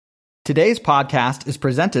Today's podcast is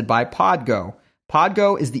presented by Podgo.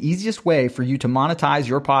 Podgo is the easiest way for you to monetize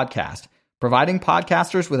your podcast, providing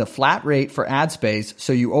podcasters with a flat rate for ad space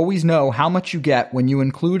so you always know how much you get when you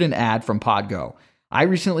include an ad from Podgo. I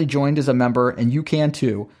recently joined as a member, and you can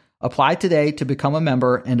too. Apply today to become a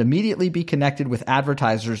member and immediately be connected with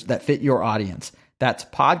advertisers that fit your audience. That's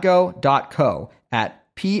podgo.co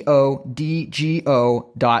at podgo.co.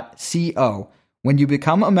 When you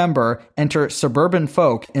become a member, enter Suburban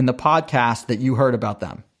Folk in the podcast that you heard about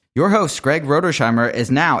them. Your host, Greg Rodersheimer, is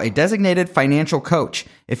now a designated financial coach.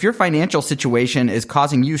 If your financial situation is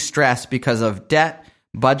causing you stress because of debt,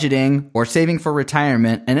 budgeting, or saving for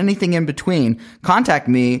retirement, and anything in between, contact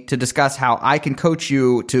me to discuss how I can coach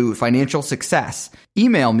you to financial success.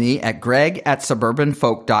 Email me at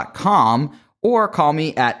greg@suburbanfolk.com or call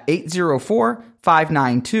me at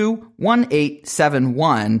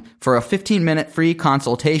 804-592-1871 for a 15-minute free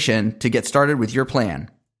consultation to get started with your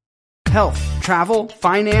plan. Health, travel,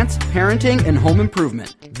 finance, parenting, and home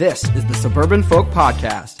improvement. This is the Suburban Folk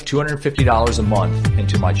Podcast. $250 a month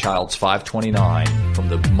into my child's $529 from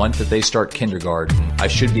the month that they start kindergarten. I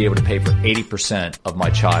should be able to pay for 80% of my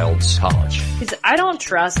child's college. Because I don't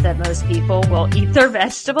trust that most people will eat their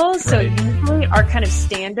vegetables. So usually our kind of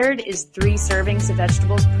standard is 3 servings of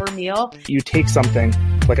vegetables per meal. You take something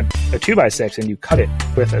like a 2x6 and you cut it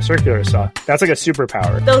with a circular saw. That's like a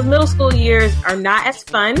superpower. Those middle school years are not as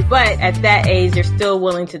fun, but at that age, they're still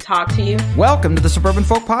willing to talk to you. Welcome to the Suburban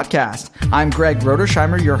Folk Podcast. I'm Greg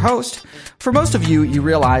Rodersheimer, your host. For most of you, you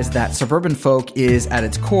realize that Suburban Folk is, at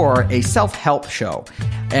its core, a self-help show.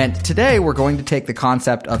 And today, we're going to take the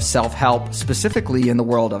concept of self-help, specifically in the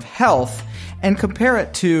world of health, and compare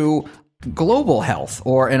it to global health,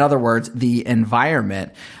 or in other words, the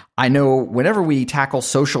environment. I know whenever we tackle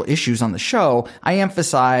social issues on the show, I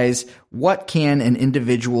emphasize what can an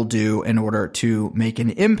individual do in order to make an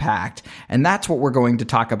impact, and that's what we're going to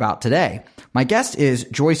talk about today. My guest is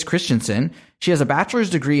Joyce Christensen. She has a bachelor's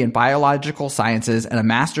degree in biological sciences and a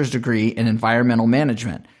master's degree in environmental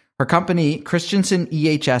management. Her company, Christensen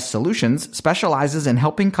EHS Solutions, specializes in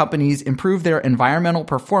helping companies improve their environmental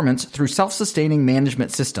performance through self-sustaining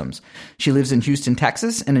management systems. She lives in Houston,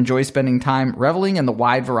 Texas, and enjoys spending time reveling in the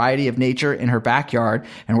wide variety of nature in her backyard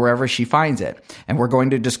and wherever she finds it. And we're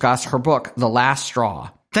going to discuss her book, The Last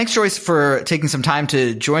Straw. Thanks, Joyce, for taking some time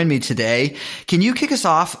to join me today. Can you kick us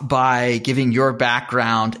off by giving your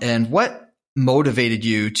background and what motivated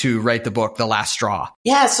you to write the book, The Last Straw?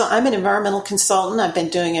 Yeah, so I'm an environmental consultant. I've been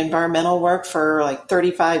doing environmental work for like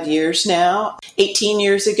 35 years now. 18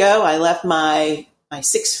 years ago, I left my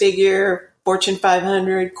 6-figure Fortune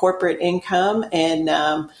 500 corporate income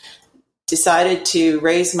and decided to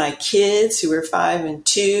raise my kids, who were 5 and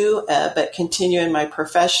 2, but continue in my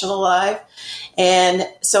professional life. And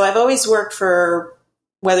so I've always worked for,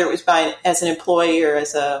 whether it was as an employee or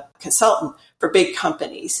as a consultant, for big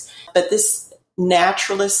companies. But this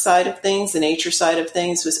naturalist side of things, the nature side of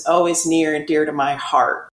things, was always near and dear to my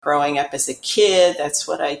heart. Growing up as a kid, that's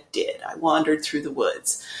what I did. I wandered through the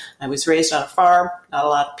woods. I was raised on a farm, not a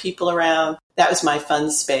lot of people around. That was my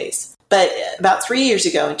fun space. But about 3 years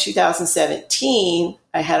ago, in 2017,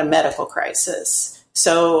 I had a medical crisis.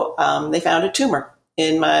 So they found a tumor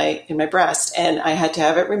in my breast, and I had to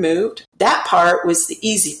have it removed. That part was the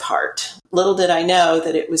easy part. Little did I know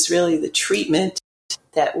that it was really the treatment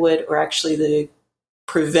that would, or actually the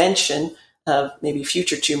prevention of maybe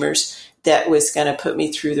future tumors, that was going to put me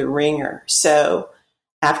through the ringer. So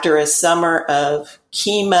after a summer of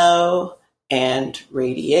chemo and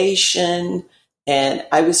radiation, and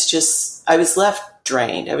I was left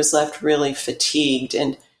drained. I was left really fatigued.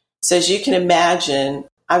 And so as you can imagine,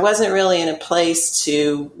 I wasn't really in a place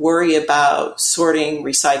to worry about sorting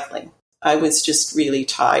recycling. I was just really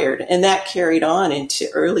tired. And that carried on into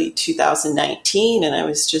early 2019. And I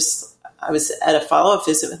was at a follow-up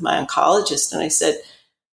visit with my oncologist. And I said,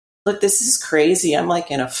 look, this is crazy. I'm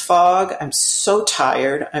like in a fog. I'm so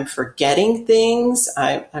tired. I'm forgetting things.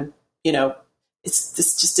 This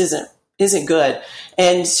just isn't good.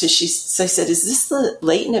 And so I said, is this the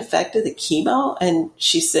latent effect of the chemo? And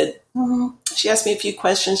she said, she asked me a few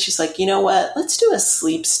questions. She's like, you know what? Let's do a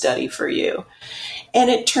sleep study for you. And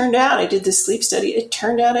it turned out, I did this sleep study. It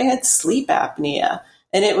turned out I had sleep apnea.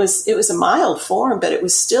 And it was a mild form, but it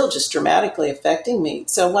was still just dramatically affecting me.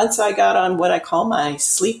 So once I got on what I call my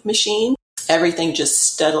sleep machine, everything just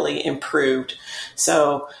steadily improved.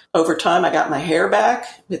 So over time, I got my hair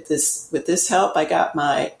back with this help. I got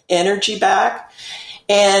my energy back.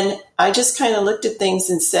 And I just kind of looked at things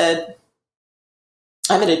and said,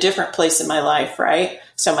 I'm in a different place in my life, right?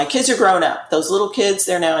 So my kids are grown up. Those little kids,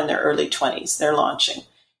 they're now in their early 20s. They're launching.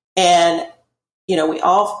 And, we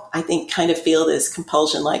all, I think, kind of feel this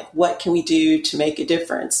compulsion, like, what can we do to make a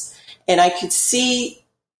difference? And I could see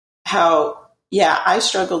how, I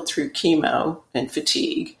struggled through chemo and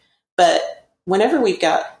fatigue, but whenever we've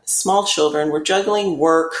got small children, we're juggling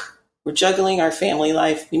work, we're juggling our family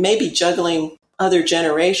life, we may be juggling other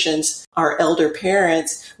generations, our elder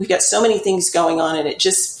parents. We've got so many things going on, and it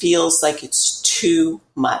just feels like it's too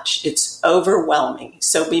much. It's overwhelming.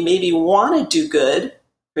 So we maybe want to do good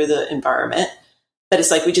for the environment, but it's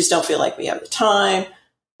like we just don't feel like we have the time.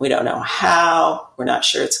 We don't know how. We're not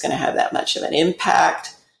sure it's going to have that much of an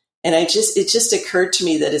impact. And it just occurred to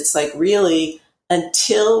me that it's like, really,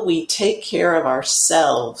 until we take care of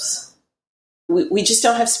ourselves, we just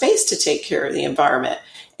don't have space to take care of the environment.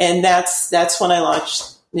 And that's when I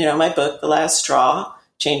launched, my book, The Last Straw,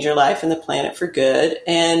 Change Your Life and the Planet for Good.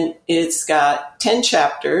 And it's got 10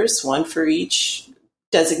 chapters, one for each,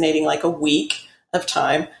 designating like a week of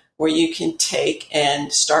time where you can take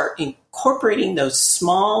and start incorporating those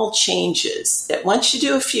small changes that once you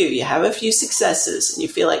do a few, you have a few successes and you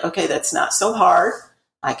feel like, okay, that's not so hard.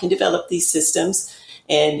 I can develop these systems.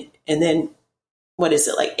 And then what is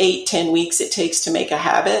it, like 8-10 weeks it takes to make a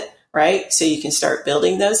habit? Right? So you can start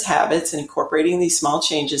building those habits and incorporating these small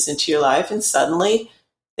changes into your life. And suddenly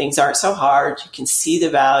things aren't so hard. You can see the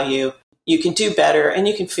value. You can do better and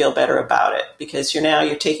you can feel better about it because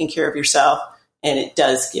you're taking care of yourself, and it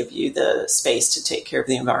does give you the space to take care of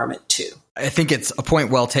the environment too. I think it's a point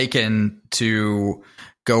well taken to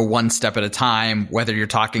go one step at a time, whether you're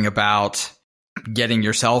talking about getting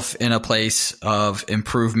yourself in a place of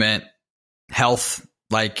improvement, health,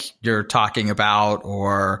 like you're talking about,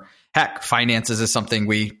 or heck, finances is something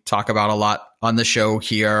we talk about a lot on the show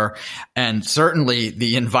here. And certainly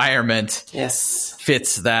the environment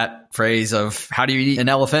fits that phrase of how do you eat an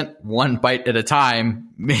elephant? One bite at a time,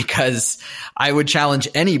 because I would challenge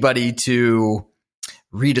anybody to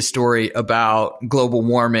read a story about global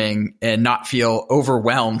warming and not feel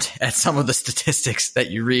overwhelmed at some of the statistics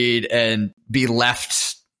that you read and be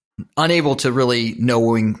left unable to really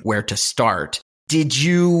knowing where to start. Did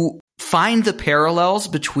you find the parallels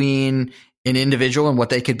between an individual and what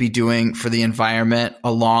they could be doing for the environment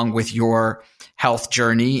along with your health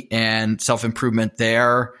journey and self-improvement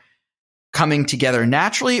there coming together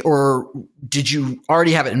naturally, or did you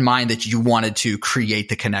already have it in mind that you wanted to create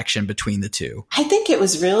the connection between the two? I think it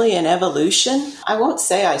was really an evolution. I won't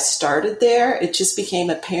say I started there. It just became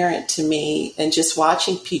apparent to me, and just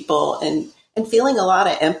watching people and feeling a lot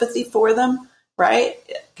of empathy for them. Right?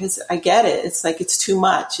 Because I get it. It's like, it's too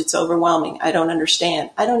much. It's overwhelming. I don't understand.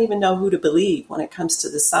 I don't even know who to believe when it comes to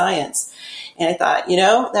the science. And I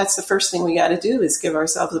thought, that's the first thing we got to do is give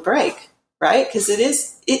ourselves a break, right? Because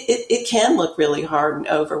it can look really hard and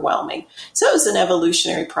overwhelming. So it was an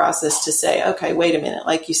evolutionary process to say, okay, wait a minute.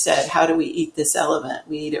 Like you said, how do we eat this elephant?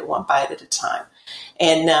 We eat it one bite at a time.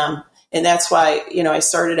 And that's why, I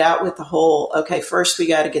started out with the whole, okay, first we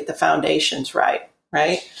got to get the foundations right?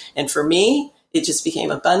 And for me, it just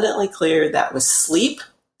became abundantly clear that was sleep.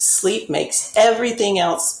 Sleep makes everything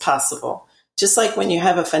else possible. Just like when you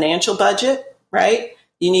have a financial budget, right?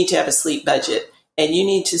 You need to have a sleep budget, and you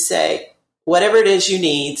need to say, whatever it is you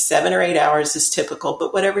need, 7 or 8 hours is typical,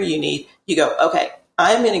 but whatever you need, you go, okay,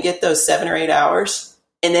 I'm going to get those 7 or 8 hours,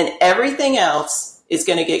 and then everything else is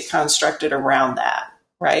going to get constructed around that,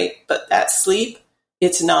 right? But that sleep,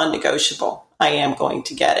 it's non-negotiable. I am going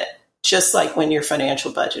to get it. Just like when you're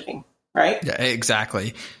financial budgeting. Right? Yeah,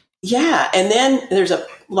 exactly. Yeah. And then there's a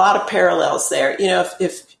lot of parallels there.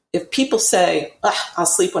 If people say, I'll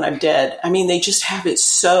sleep when I'm dead, they just have it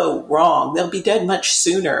so wrong. They'll be dead much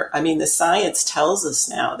sooner. The science tells us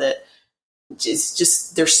now that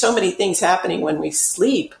just there's so many things happening when we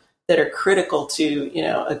sleep that are critical to,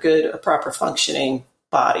 a proper functioning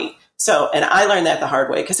body. So, and I learned that the hard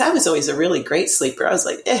way because I was always a really great sleeper. I was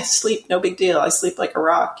like, sleep, no big deal. I sleep like a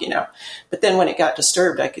rock, But then when it got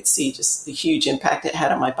disturbed, I could see just the huge impact it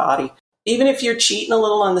had on my body. Even if you're cheating a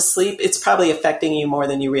little on the sleep, it's probably affecting you more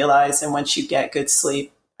than you realize. And once you get good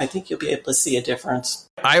sleep, I think you'll be able to see a difference.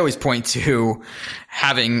 I always point to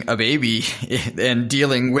having a baby and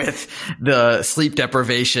dealing with the sleep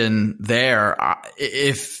deprivation there.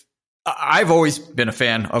 If I've always been a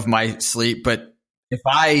fan of my sleep, but if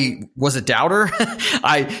I was a doubter,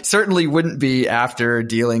 I certainly wouldn't be after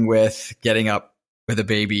dealing with getting up with a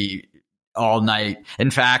baby all night. In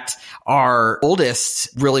fact, our oldest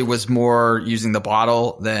really was more using the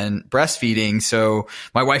bottle than breastfeeding. So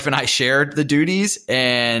my wife and I shared the duties,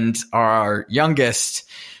 and our youngest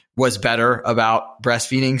was better about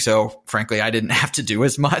breastfeeding. So frankly, I didn't have to do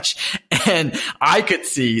as much. And I could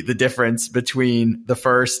see the difference between the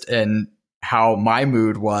first and how my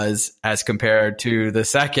mood was as compared to the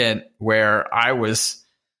second, where I was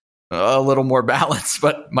a little more balanced,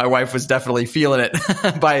 but my wife was definitely feeling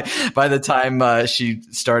it by the time she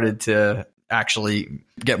started to actually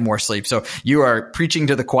get more sleep. So you are preaching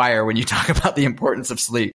to the choir when you talk about the importance of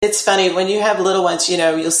sleep. It's funny when you have little ones,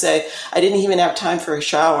 you'll say, I didn't even have time for a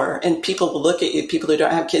shower. And people will look at you, people who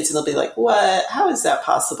don't have kids, and they'll be like, what? How is that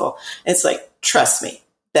possible? And it's like, trust me,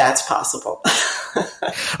 that's possible.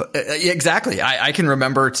 Exactly. I can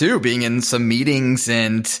remember too being in some meetings,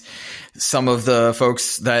 and some of the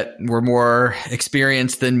folks that were more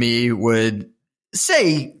experienced than me would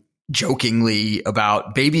say jokingly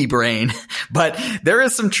about baby brain, but there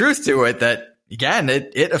is some truth to it that, again,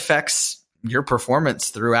 it affects your performance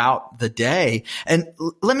throughout the day. And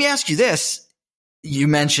let me ask you this. You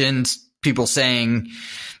mentioned people saying,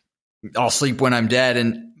 I'll sleep when I'm dead.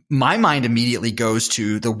 And my mind immediately goes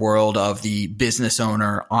to the world of the business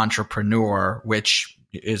owner, entrepreneur, which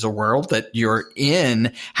is a world that you're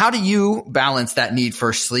in. How do you balance that need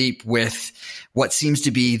for sleep with what seems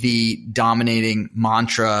to be the dominating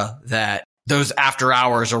mantra that those after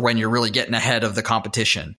hours are when you're really getting ahead of the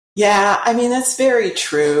competition? Yeah, I mean, that's very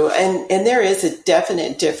true. And there is a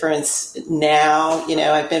definite difference now.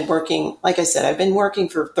 I've been working, like I said, I've been working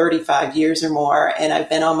for 35 years or more, and I've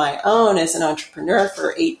been on my own as an entrepreneur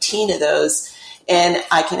for 18 of those. And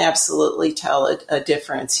I can absolutely tell a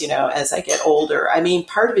difference, as I get older. I mean,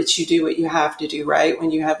 part of it's you do what you have to do, right?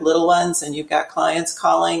 When you have little ones and you've got clients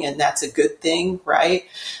calling, and that's a good thing, right?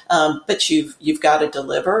 But you've got to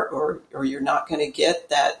deliver, or you're not going to get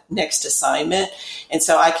that next assignment. And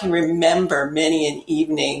so I can remember many an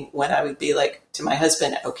evening when I would be like to my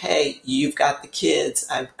husband, okay, you've got the kids.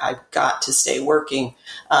 I've got to stay working,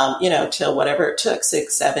 till whatever it took,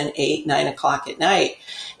 6, 7, 8, 9 o'clock at night.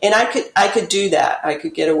 And I could do that. I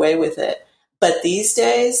could get away with it. But these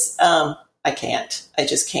days, I can't. I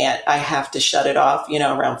just can't. I have to shut it off,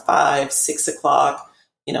 around 5, 6 o'clock,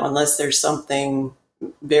 unless there's something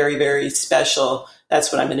very, very special.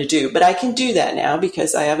 That's what I'm going to do. But I can do that now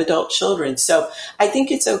because I have adult children. So I think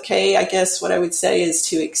it's okay. I guess what I would say is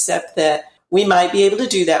to accept that we might be able to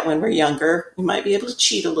do that when we're younger. We might be able to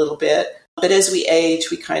cheat a little bit. But as we age,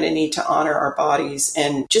 we kind of need to honor our bodies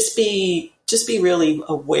and just be really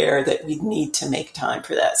aware that we need to make time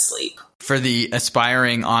for that sleep. For the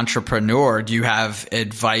aspiring entrepreneur, do you have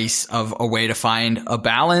advice of a way to find a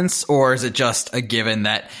balance, or is it just a given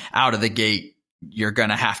that out of the gate, you're going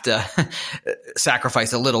to have to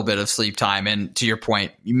sacrifice a little bit of sleep time? And to your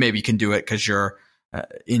point, you maybe can do it because you're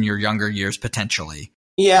in your younger years potentially.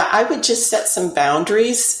 Yeah, I would just set some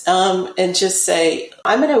boundaries and just say,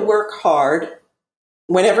 I'm going to work hard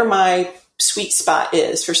whenever my sweet spot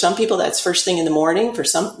is. For some people, that's first thing in the morning. For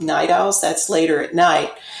some night owls, that's later at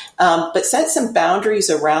night. But set some boundaries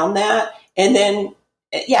around that. And then,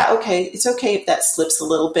 okay, it's okay if that slips a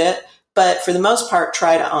little bit. But for the most part,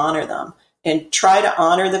 try to honor them. And try to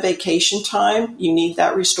honor the vacation time. You need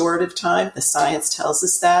that restorative time. The science tells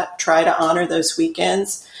us that. Try to honor those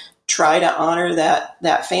weekends. Try to honor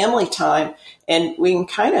that family time. And we can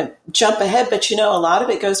kind of jump ahead, but a lot of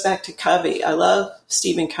it goes back to Covey. I love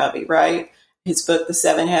Stephen Covey, right? His book, The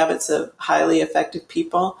 7 Habits of Highly Effective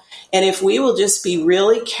People. And if we will just be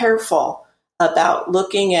really careful about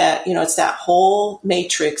looking at, it's that whole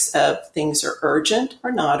matrix of things are urgent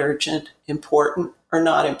or not urgent, important or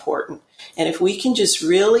not important. And if we can just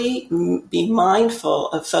really be mindful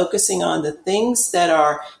of focusing on the things that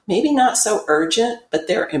are maybe not so urgent, but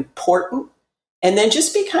they're important, and then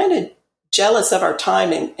just be kind of jealous of our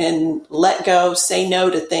time and let go, say no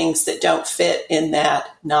to things that don't fit in that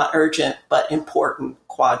not urgent but important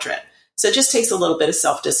quadrant. So it just takes a little bit of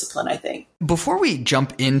self-discipline, I think. Before we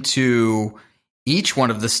jump into each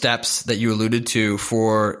one of the steps that you alluded to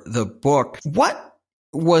for the book, what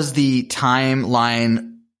was the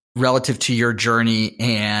timeline relative to your journey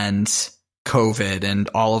and COVID and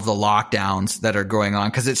all of the lockdowns that are going on?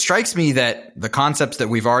 Because it strikes me that the concepts that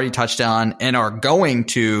we've already touched on and are going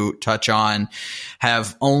to touch on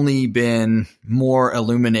have only been more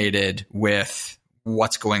illuminated with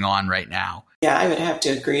what's going on right now. Yeah, I would have to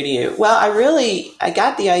agree to you. Well, I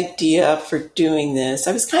got the idea for doing this.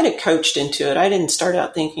 I was kind of coached into it. I didn't start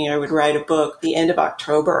out thinking I would write a book the end of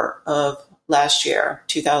October of last year,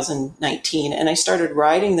 2019. And I started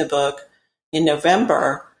writing the book in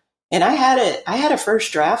November. And I had a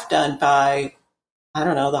first draft done by,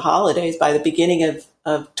 the holidays, by the beginning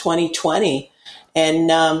of 2020.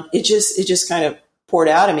 And it just kind of poured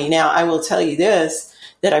out of me. Now, I will tell you this,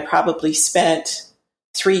 that I probably spent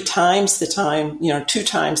 3 times the time, 2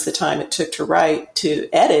 times the time it took to write, to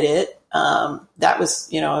edit it, That was,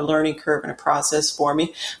 a learning curve and a process for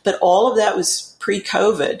me. But all of that was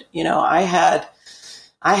pre-COVID.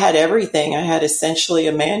 I had everything. I had essentially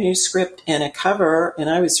a manuscript and a cover, and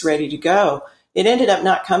I was ready to go. It ended up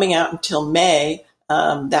not coming out until May.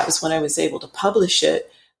 That was when I was able to publish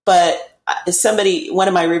it. But one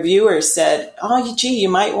of my reviewers said, "Oh, gee, you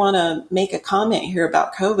might want to make a comment here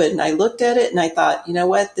about COVID." And I looked at it and I thought, you know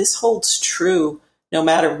what? This holds true no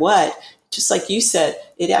matter what. Just like you said,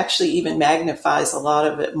 it actually even magnifies a lot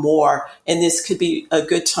of it more. And this could be a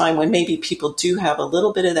good time when maybe people do have a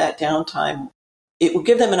little bit of that downtime. It will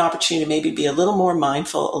give them an opportunity to maybe be a little more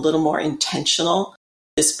mindful, a little more intentional.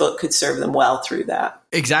 This book could serve them well through that.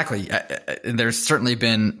 Exactly. There's certainly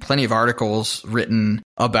been plenty of articles written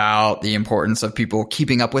about the importance of people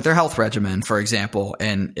keeping up with their health regimen, for example.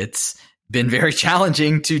 And it's been very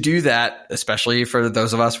challenging to do that, especially for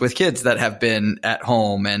those of us with kids that have been at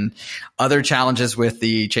home, and other challenges with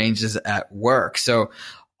the changes at work. So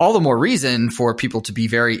all the more reason for people to be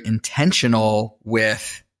very intentional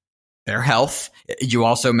with their health. You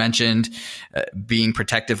also mentioned being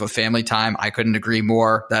protective of family time. I couldn't agree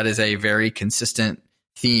more. That is a very consistent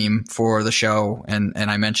theme for the show. And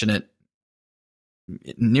I mention it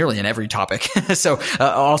nearly in every topic. So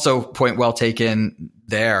also point well taken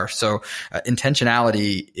there. So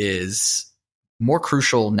intentionality is more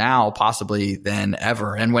crucial now possibly than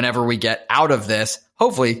ever. And whenever we get out of this,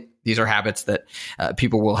 hopefully these are habits that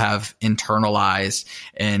people will have internalized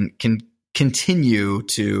and can continue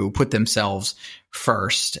to put themselves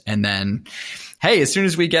first. And then, hey, as soon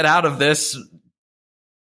as we get out of this,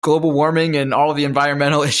 global warming and all of the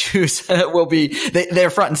environmental issues will be, they're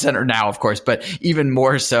front and center now, of course, but even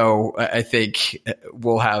more so, I think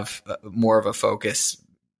we'll have more of a focus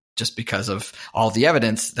just because of all the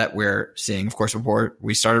evidence that we're seeing. Of course, before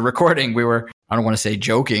we started recording, we were, I don't want to say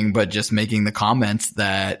joking, but just making the comments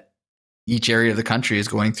that each area of the country is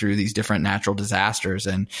going through these different natural disasters.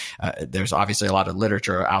 And there's obviously a lot of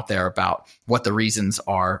literature out there about what the reasons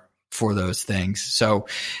are for those things. So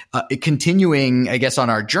continuing, I guess,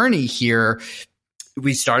 on our journey here,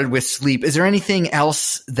 we started with sleep. Is there anything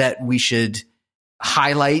else that we should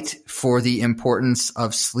highlight for the importance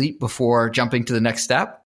of sleep before jumping to the next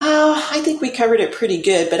step? I think we covered it pretty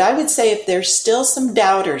good, but I would say if there's still some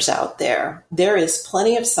doubters out there, there is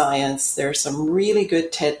plenty of science. There's some really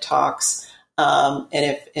good TED Talks. And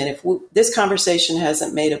if this conversation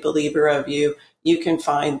hasn't made a believer of you, you can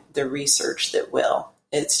find the research that will.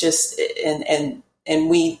 It's just, and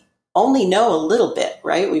we only know a little bit,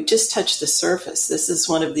 right? We've just touched the surface. This is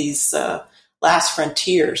one of these last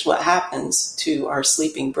frontiers, what happens to our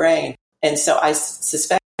sleeping brain. And so I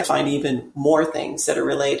suspect I find even more things that are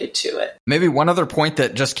related to it. Maybe one other point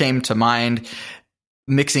that just came to mind,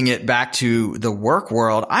 mixing it back to the work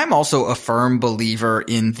world, I'm also a firm believer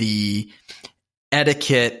in the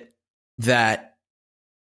etiquette that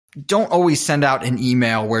don't always send out an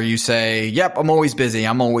email where you say, yep, I'm always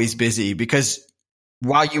busy, because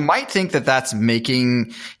while you might think that that's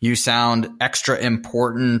making you sound extra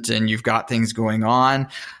important and you've got things going on,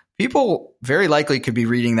 people very likely could be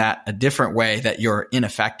reading that a different way, that you're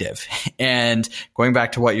ineffective. And going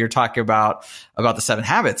back to what you're talking about the 7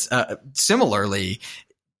 habits, similarly,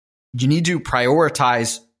 you need to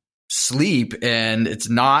prioritize sleep, and it's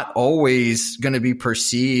not always going to be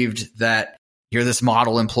perceived that you're this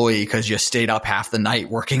model employee because you stayed up half the night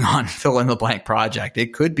working on fill in the blank project.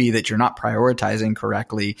 It could be that you're not prioritizing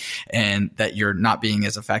correctly and that you're not being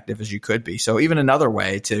as effective as you could be. So even another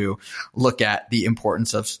way to look at the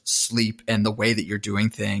importance of sleep and the way that you're doing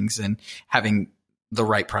things and having the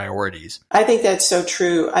right priorities. I think that's so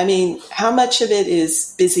true. I mean, how much of it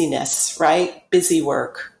is busyness, right? Busy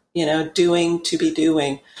work. Doing to be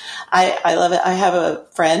doing. I love it. I have a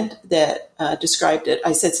friend that described it.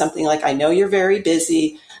 I said something like, I know you're very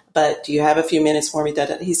busy, but do you have a few minutes for me?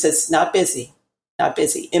 He says, not busy,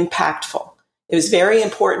 impactful. It was very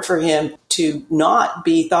important for him to not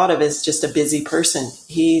be thought of as just a busy person.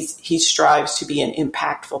 He strives to be an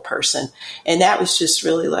impactful person. And that was just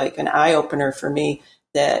really like an eye opener for me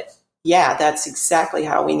that, yeah, that's exactly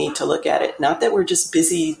how we need to look at it. Not that we're just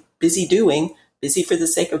busy doing, busy for the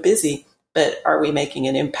sake of busy, but are we making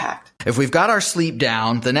an impact? If we've got our sleep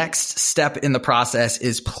down, the next step in the process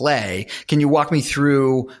is play. Can you walk me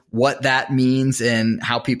through what that means and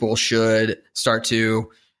how people should start to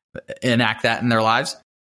enact that in their lives?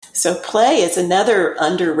 So play is another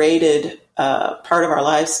underrated part of our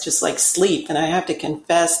lives, just like sleep. And I have to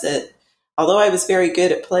confess that although I was very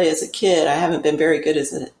good at play as a kid, I haven't been very good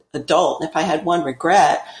as an adult. And if I had one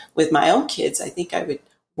regret with my own kids, I think I would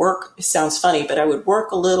work, it sounds funny, but I would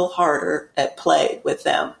work a little harder at play with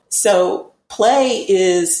them. So play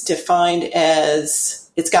is defined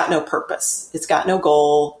as it's got no purpose. It's got no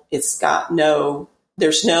goal.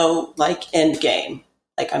 There's no like end game.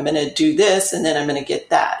 Like I'm going to do this and then I'm going to get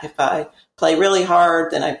that. If I play really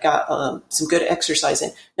hard, then I've got some good exercise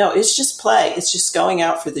in. No, it's just play. It's just going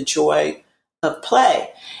out for the joy of play.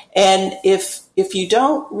 And if you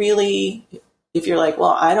don't really, if you're like,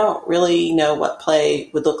 well, I don't really know what play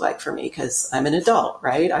would look like for me because I'm an adult,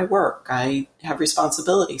 right? I work, I have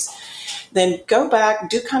responsibilities. Then go back,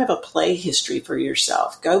 do kind of a play history for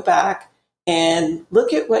yourself. Go back and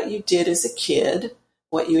look at what you did as a kid,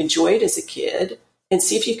 what you enjoyed as a kid, and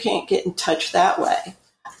see if you can't get in touch that way.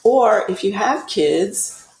 Or if you have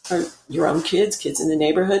kids or your own kids in the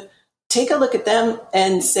neighborhood, take a look at them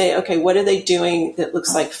and say, okay, what are they doing that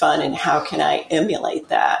looks like fun and how can I emulate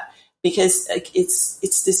that? Because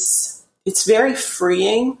it's very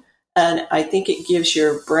freeing. And I think it gives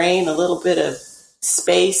your brain a little bit of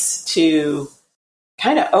space to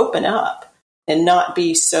kind of open up and not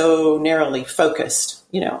be so narrowly focused,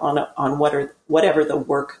 on whatever the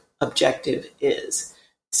work objective is.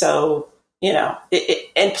 So,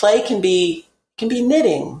 and play can be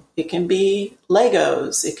knitting. It can be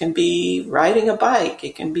Legos. It can be riding a bike.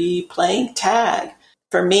 It can be playing tag.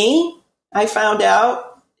 For me, I found out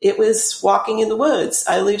it was walking in the woods.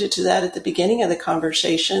 I alluded to that at the beginning of the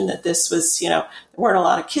conversation, that this was, there weren't a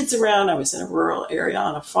lot of kids around. I was in a rural area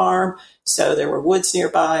on a farm, so there were woods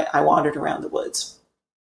nearby. I wandered around the woods.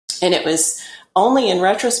 And it was only in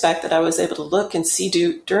retrospect that I was able to look and see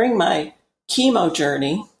during my chemo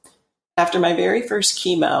journey, after my very first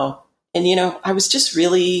chemo, and, I was just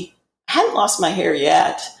I hadn't lost my hair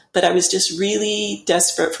yet, but I was just really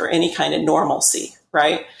desperate for any kind of normalcy,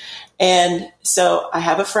 right? And so I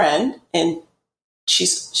have a friend, and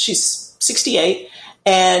she's 68,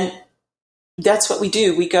 and that's what we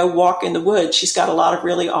do. We go walk in the woods. She's got a lot of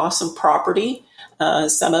really awesome property,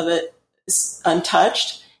 some of it is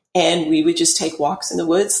untouched, and we would just take walks in the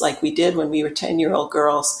woods like we did when we were 10-year-old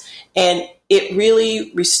girls. And it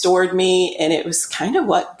really restored me, and it was kind of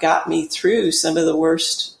what got me through some of the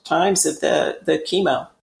worst times of the chemo.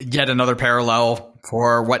 Yet another parallel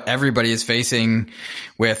for what everybody is facing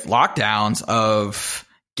with lockdowns of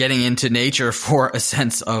getting into nature for a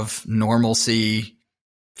sense of normalcy.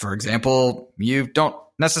 For example, you don't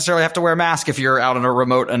necessarily have to wear a mask if you're out on a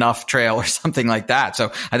remote enough trail or something like that.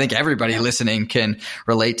 So I think everybody listening can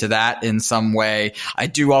relate to that in some way. I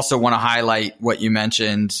do also want to highlight what you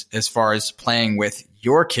mentioned as far as playing with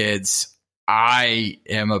your kids. I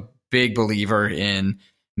am a big believer in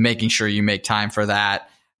making sure you make time for that.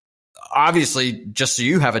 Obviously, just so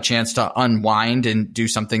you have a chance to unwind and do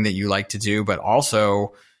something that you like to do, but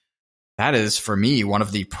also that is, for me, one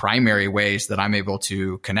of the primary ways that I'm able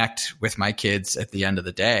to connect with my kids at the end of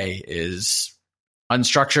the day is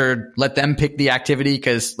unstructured. Let them pick the activity,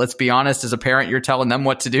 because let's be honest, as a parent, you're telling them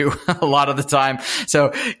what to do a lot of the time.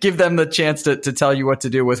 So give them the chance to tell you what to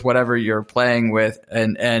do with whatever you're playing with.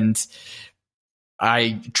 And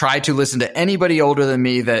I try to listen to anybody older than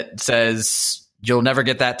me that says you'll never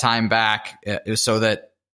get that time back, so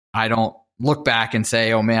that I don't look back and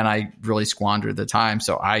say, oh man, I really squandered the time.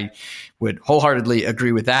 So I would wholeheartedly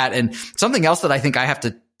agree with that. And something else that I think I have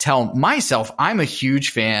to tell myself, I'm a huge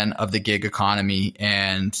fan of the gig economy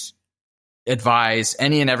and advise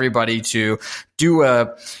any and everybody to do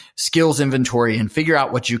a skills inventory and figure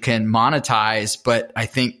out what you can monetize. But I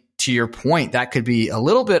think, to your point, that could be a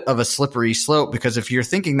little bit of a slippery slope, because if you're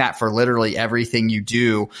thinking that for literally everything you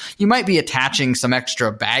do, you might be attaching some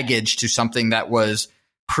extra baggage to something that was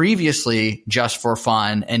previously just for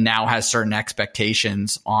fun and now has certain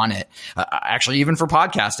expectations on it. Actually, even for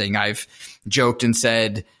podcasting, I've joked and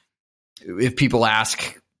said, if people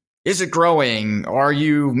ask, is it growing? Are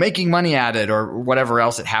you making money at it? Or whatever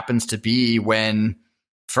else it happens to be, when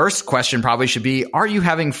first question probably should be, are you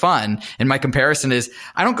having fun? And my comparison is,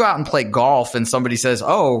 I don't go out and play golf and somebody says,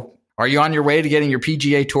 oh, are you on your way to getting your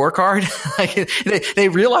PGA Tour card? They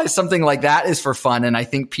realize something like that is for fun. And I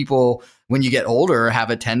think people, when you get older, have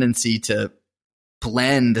a tendency to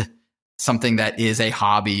blend something that is a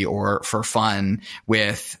hobby or for fun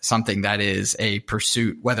with something that is a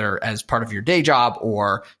pursuit, whether as part of your day job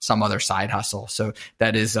or some other side hustle. So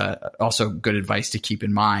that is also good advice to keep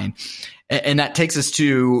in mind. And that takes us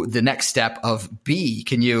to the next step of B.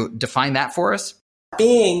 Can you define that for us?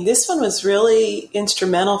 This one was really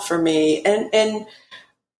instrumental for me. And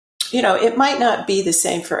it might not be the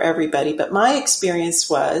same for everybody, but my experience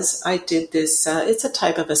was I did this, it's a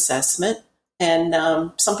type of assessment. And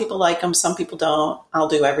some people like them, some people don't. I'll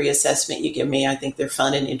do every assessment you give me. I think they're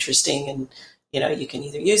fun and interesting. And, you can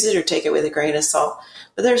either use it or take it with a grain of salt.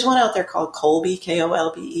 But there's one out there called Kolbe,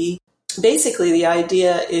 Kolbe. basically the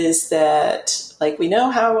idea is that like we know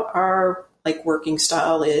how our like working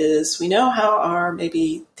style is, we know how our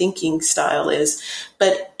maybe thinking style is,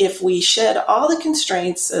 but if we shed all the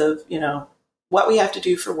constraints of, what we have to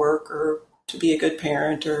do for work or to be a good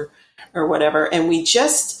parent or whatever, and we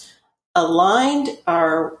just aligned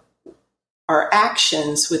our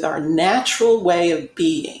actions with our natural way of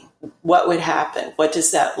being, what would happen? What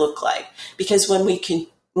does that look like? Because when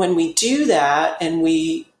we do that and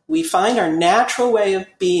we find our natural way of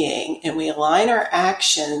being and we align our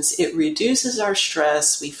actions, it reduces our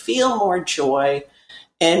stress, we feel more joy,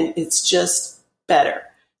 and it's just better.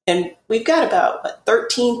 And we've got about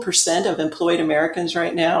 13% of employed Americans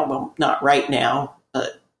right now, well, not right now,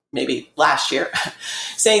 but maybe last year,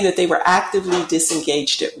 saying that they were actively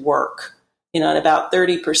disengaged at work. And about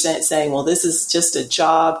 30% saying, well, this is just a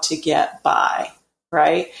job to get by,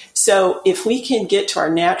 right? So if we can get to our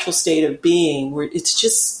natural state of being, it's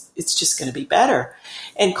just going to be better.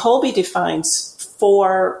 And Kolbe defines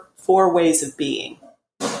four ways of being.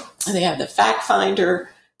 And they have the fact finder.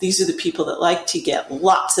 These are the people that like to get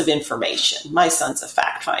lots of information. My son's a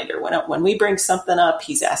fact finder. When we bring something up,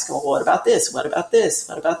 he's asking, well, what about this? What about this?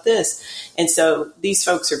 What about this? And so these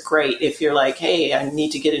folks are great. If you're like, hey, I need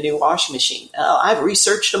to get a new washing machine. Oh, I've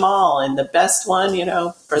researched them all. And the best one,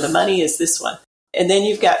 for the money is this one. And then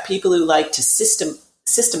you've got people who like to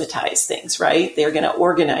systematize things, right? They're going to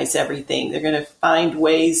organize everything. They're going to find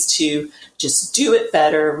ways to just do it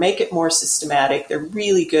better, make it more systematic. They're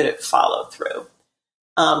really good at follow through.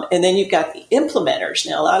 And then you've got the implementers.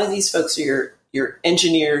 Now, a lot of these folks are your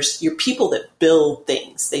engineers, your people that build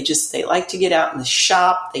things. They like to get out in the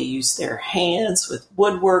shop. They use their hands with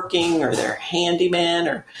woodworking, or they're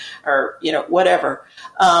handyman or whatever.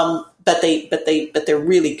 But they're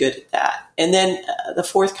really good at that. And then the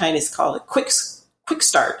fourth kind is called a quick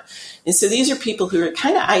start. And so these are people who are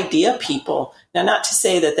kind of idea people. Now, not to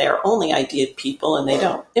say that they are only idea people and they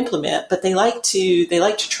don't implement, but they like to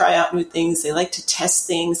try out new things. They like to test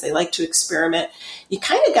things. They like to experiment. You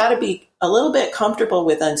kind of got to be a little bit comfortable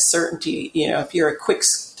with uncertainty, if you're a quick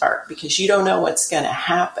start, because you don't know what's going to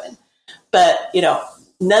happen. But,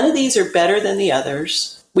 none of these are better than the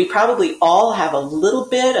others. We probably all have a little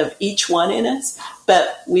bit of each one in us,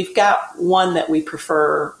 but we've got one that we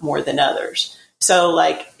prefer more than others. So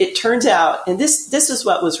it turns out, and this is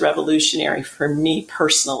what was revolutionary for me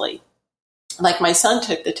personally. My son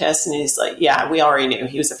took the test and he's like, yeah, we already knew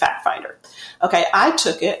he was a fact finder. Okay, I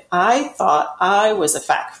took it. I thought I was a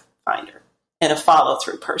fact finder and a follow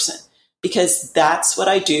through person, because that's what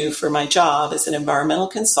I do for my job as an environmental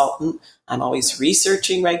consultant. I'm always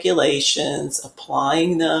researching regulations,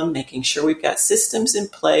 applying them, making sure we've got systems in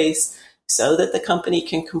place so that the company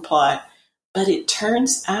can comply. But it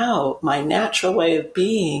turns out my natural way of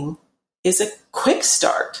being is a quick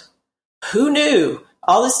start. Who knew?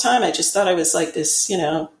 All this time, I just thought I was like this,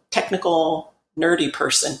 technical, nerdy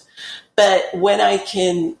person. But when I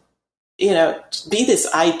can, be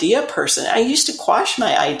this idea person, I used to quash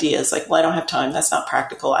my ideas well, I don't have time. That's not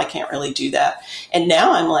practical. I can't really do that. And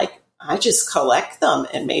now I'm like, I just collect them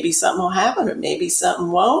and maybe something will happen or maybe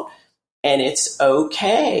something won't. And it's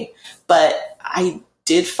okay. But I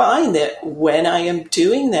did find that when I am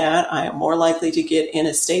doing that, I am more likely to get in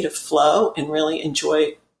a state of flow and really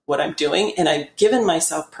enjoy what I'm doing. And I've given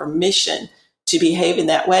myself permission to behave in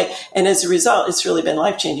that way. And as a result, it's really been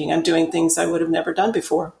life-changing. I'm doing things I would have never done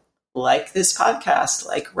before, like this podcast,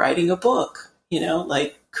 like writing a book,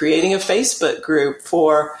 like creating a Facebook group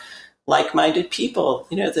for like-minded people,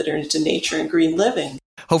 that are into nature and green living.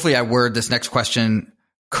 Hopefully I word this next question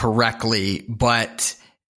correctly, but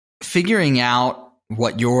figuring out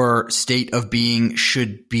what your state of being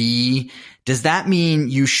should be, does that mean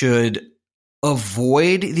you should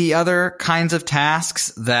avoid the other kinds of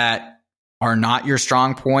tasks that are not your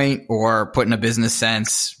strong point, or put in a business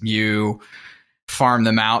sense, you farm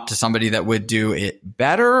them out to somebody that would do it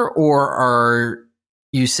better? Or are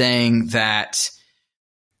you saying that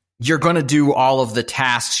you're going to do all of the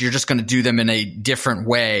tasks, you're just going to do them in a different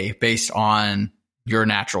way based on your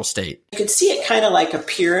natural state? You could see it kind of like a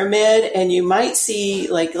pyramid, and you might see,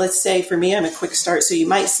 let's say for me, I'm a quick start. So you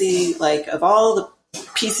might see of all the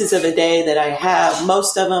pieces of a day that I have,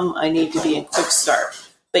 most of them I need to be in quick start.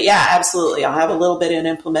 But yeah, absolutely. I'll have a little bit in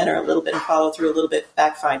implementer, a little bit in follow through, a little bit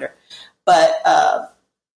fact finder. But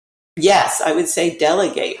yes, I would say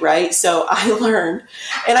delegate, right? So I learned,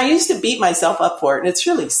 and I used to beat myself up for it, and it's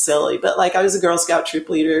really silly, but I was a Girl Scout troop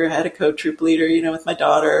leader, had a co-troop leader, with my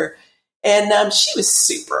daughter. And she was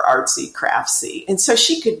super artsy, craftsy. And so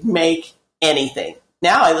she could make anything.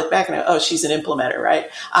 Now I look back and go, oh, she's an implementer, right?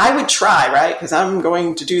 I would try, right? Because I'm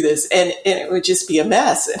going to do this. And it would just be a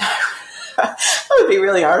mess. And I would be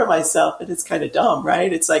really hard on myself, and it's kind of dumb,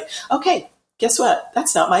 right? It's like, okay, guess what?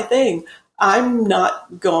 That's not my thing. I'm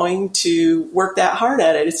not going to work that hard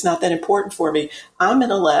at it. It's not that important for me. I'm going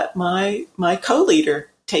to let my co-leader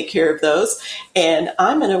take care of those. And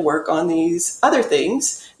I'm going to work on these other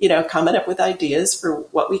things, coming up with ideas for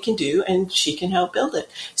what we can do, and she can help build it.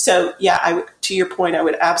 So yeah, to your point, I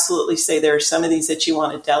would absolutely say there are some of these that you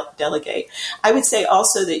want to delegate. I would say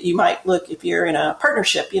also that you might look, if you're in a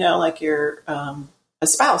partnership, like you're a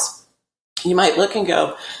spouse, you might look and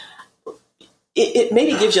go, it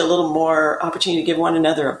maybe gives you a little more opportunity to give one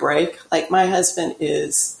another a break. Like my husband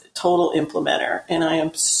is total implementer, and I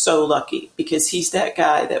am so lucky because he's that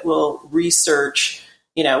guy that will research,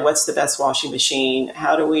 what's the best washing machine?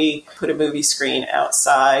 How do we put a movie screen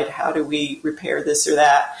outside? How do we repair this or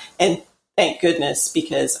that? And thank goodness,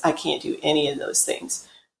 because I can't do any of those things.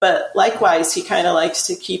 But likewise, he kind of likes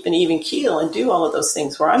to keep an even keel and do all of those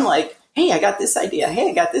things where I'm like, hey, I got this idea. Hey,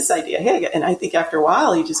 I got this idea. Hey, and I think after a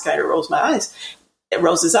while, he just kind of rolls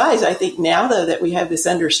his eyes. I think now, though, that we have this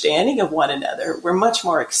understanding of one another, we're much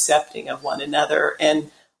more accepting of one another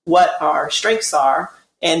and what our strengths are,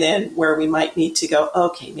 and then where we might need to go,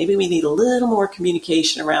 okay, maybe we need a little more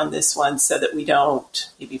communication around this one so that we don't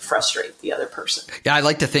maybe frustrate the other person. Yeah, I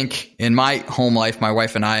like to think in my home life, my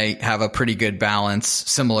wife and I have a pretty good balance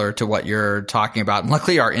similar to what you're talking about. And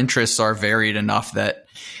luckily, our interests are varied enough that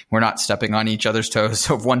we're not stepping on each other's toes.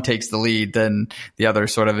 So if one takes the lead, then the other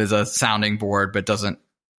sort of is a sounding board, but doesn't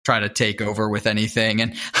try to take over with anything.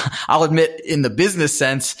 And I'll admit, in the business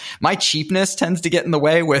sense, my cheapness tends to get in the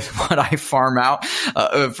way with what I farm out.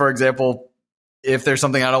 For example, if there's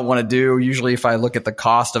something I don't want to do, usually if I look at the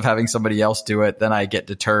cost of having somebody else do it, then I get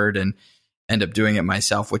deterred and end up doing it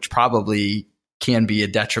myself, which probably can be a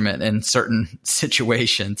detriment in certain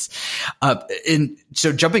situations.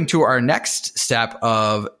 So jumping to our next step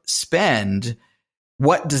of spend,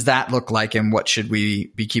 what does that look like and what should we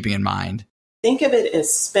be keeping in mind? Think of it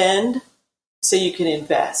as spend so you can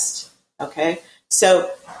invest, okay?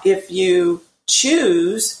 So if you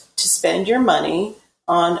choose to spend your money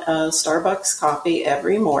on a Starbucks coffee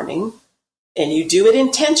every morning and you do it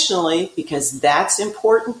intentionally because that's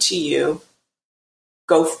important to you,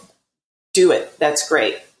 go do it. That's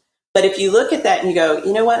great. But if you look at that and you go,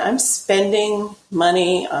 you know what, I'm spending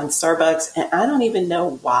money on Starbucks and I don't even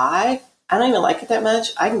know why. I don't even like it that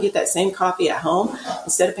much. I can get that same coffee at home.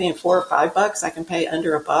 Instead of paying $4 or $5, I can pay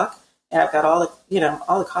under $1 and I've got all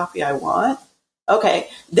the coffee I want. Okay.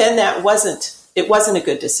 Then it wasn't a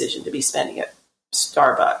good decision to be spending at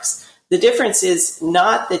Starbucks. The difference is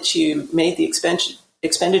not that you made the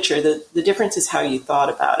expenditure. The difference is how you thought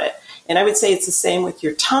about it. And I would say it's the same with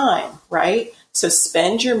your time, right? So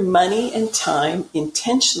spend your money and time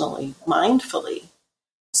intentionally, mindfully,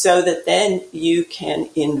 so that then you can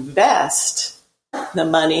invest the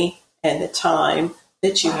money and the time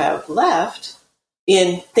that you have left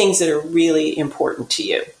in things that are really important to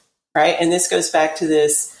you, right? And this goes back to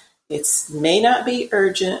this, it may not be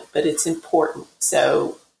urgent, but it's important.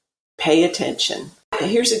 So pay attention.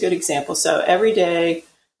 Here's a good example. So every day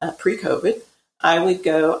pre-COVID,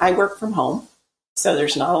 I work from home. So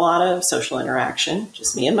there's not a lot of social interaction,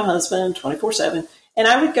 just me and my husband 24/7. And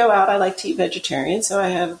I would go out. I like to eat vegetarian. So I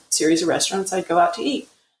have a series of restaurants I'd go out to eat.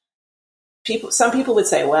 Some people would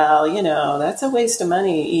say, well, that's a waste of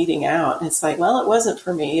money eating out. And it's like, well, it wasn't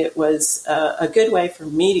for me. It was a good way for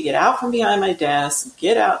me to get out from behind my desk,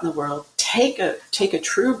 get out in the world, take a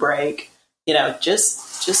true break,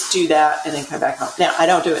 just do that and then come back home. Now, I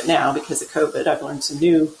don't do it now because of COVID. I've learned some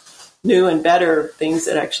new and better things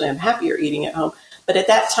that actually I'm happier eating at home. But at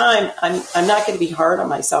that time, I'm not going to be hard on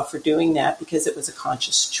myself for doing that because it was a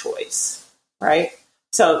conscious choice, right?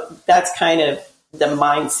 So that's kind of the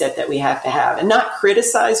mindset that we have to have, and not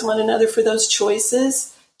criticize one another for those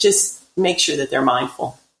choices. Just make sure that they're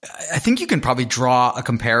mindful. I think you can probably draw a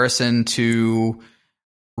comparison to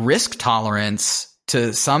risk tolerance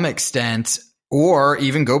to some extent, or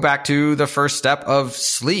even go back to the first step of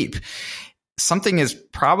sleep. Something is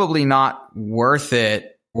probably not worth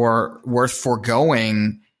it or worth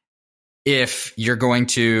foregoing if you're going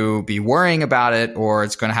to be worrying about it, or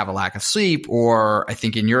it's going to have a lack of sleep, or I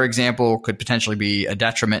think in your example could potentially be a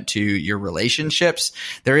detriment to your relationships.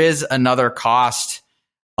 There is another cost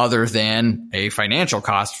other than a financial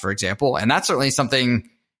cost, for example. And that's certainly something,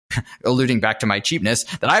 alluding back to my cheapness,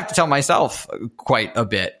 that I have to tell myself quite a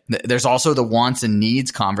bit. There's also the wants and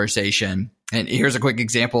needs conversation. And here's a quick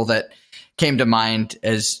example that came to mind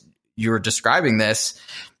as you were describing this.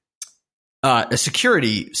 A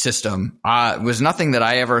security system was nothing that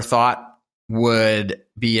I ever thought would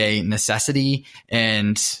be a necessity.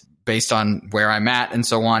 And based on where I'm at and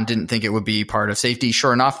so on, didn't think it would be part of safety.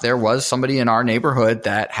 Sure enough, there was somebody in our neighborhood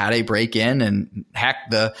that had a break-in, and heck,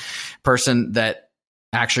 the person that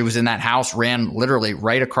actually was in that house ran literally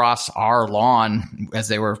right across our lawn as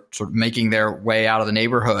they were sort of making their way out of the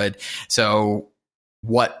neighborhood. So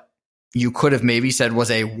what you could have maybe said was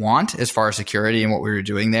a want as far as security and what we were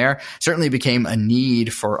doing there certainly became a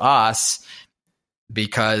need for us,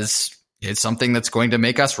 because it's something that's going to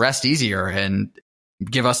make us rest easier and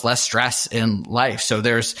give us less stress in life. So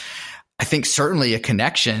there's, I think, certainly a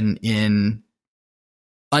connection in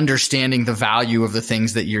understanding the value of the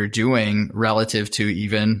things that you're doing relative to,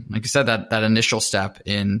 even, like I said, that initial step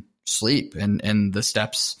in sleep and the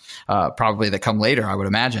steps probably that come later, I would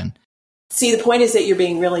imagine. See, the point is that you're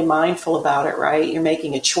being really mindful about it, right? You're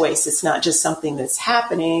making a choice. It's not just something that's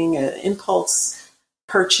happening, an impulse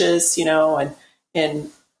purchase,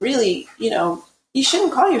 and really, you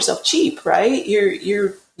shouldn't call yourself cheap, right?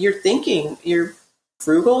 You're thinking, you're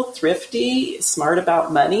frugal, thrifty, smart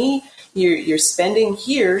about money. You're spending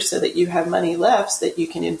here so that you have money left so that you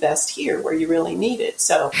can invest here where you really need it.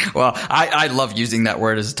 So, well, I love using that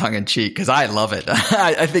word as tongue in cheek because I love it.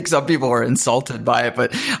 I think some people are insulted by it, but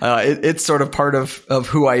it's sort of part of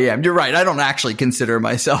who I am. You're right. I don't actually consider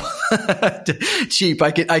myself cheap.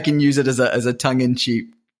 I can use it as a tongue in cheek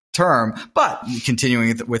term, but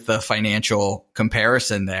continuing with the financial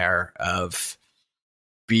comparison there of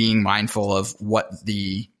being mindful of what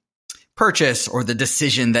the purchase or the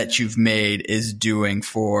decision that you've made is doing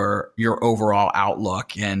for your overall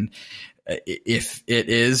outlook. And if it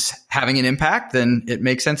is having an impact, then it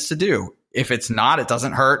makes sense to do. If it's not, it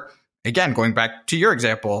doesn't hurt. Again, going back to your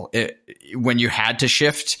example, when you had to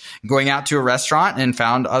shift going out to a restaurant and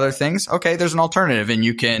found other things, okay, there's an alternative, and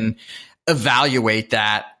you can evaluate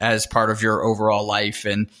that as part of your overall life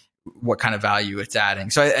and what kind of value it's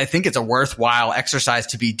adding. So I think it's a worthwhile exercise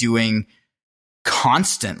to be doing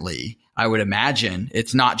constantly. I would imagine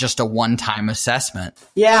it's not just a one-time assessment.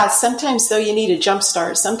 Yeah. Sometimes though you need a jump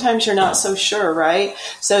start. Sometimes you're not so sure, right?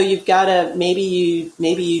 So you've got to, maybe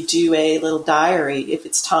you do a little diary. If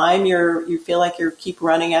it's time you feel like you keep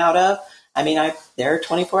running out of, there are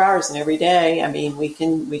 24 hours in every day. We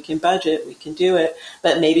can budget, we can do it,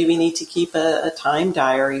 but maybe we need to keep a time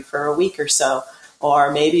diary for a week or so,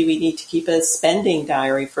 or maybe we need to keep a spending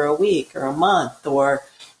diary for a week or a month,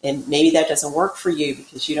 and maybe that doesn't work for you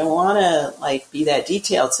because you don't want to be that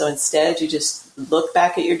detailed. So instead you just look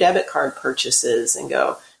back at your debit card purchases and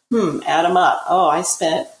go, add them up. Oh, I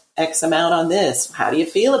spent X amount on this. How do you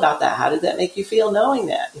feel about that? How did that make you feel knowing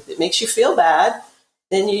that? If it makes you feel bad,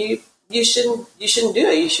 then you shouldn't do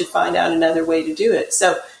it. You should find out another way to do it.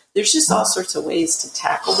 So there's just all sorts of ways to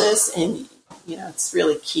tackle this. And, it's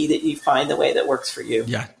really key that you find the way that works for you.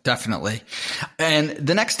 Yeah, definitely. And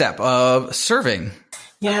the next step of serving.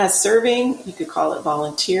 Yeah, serving, you could call it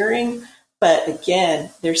volunteering. But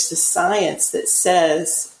again, there's the science that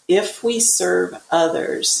says if we serve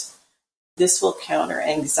others, this will counter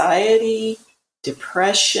anxiety,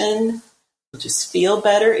 depression. We'll just feel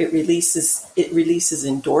better. It releases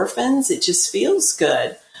endorphins. It just feels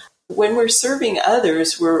good. When we're serving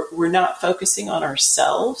others, we're not focusing on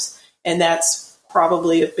ourselves. And that's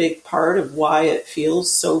probably a big part of why it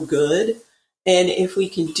feels so good. And if we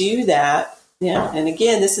can do that, and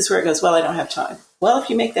again, this is where it goes, well, I don't have time. Well, if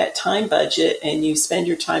you make that time budget and you spend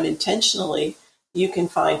your time intentionally, you can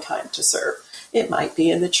find time to serve. It might be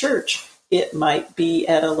in the church. It might be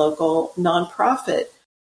at a local nonprofit.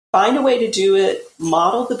 Find a way to do it,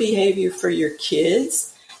 model the behavior for your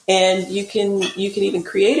kids, and you can even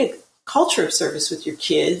create a culture of service with your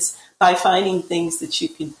kids by finding things that you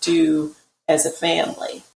can do as a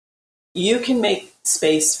family. You can make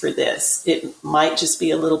space for this. It might just be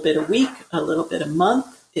a little bit a week, a little bit a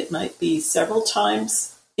month. It might be several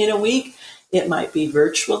times in a week. It might be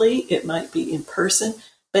virtually. It might be in person.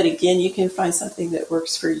 But again, you can find something that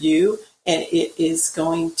works for you, and it is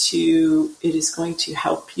going to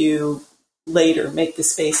help you later make the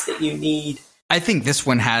space that you need. I think this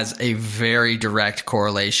one has a very direct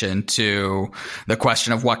correlation to the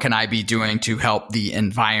question of what can I be doing to help the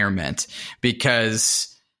environment, because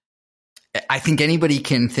I think anybody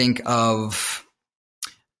can think of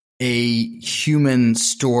a human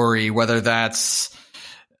story, whether that's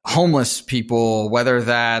homeless people, whether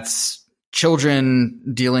that's children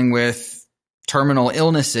dealing with terminal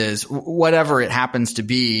illnesses, whatever it happens to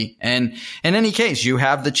be. And in any case, you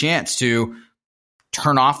have the chance to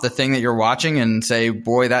turn off the thing that you're watching and say,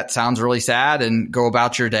 boy, that sounds really sad, and go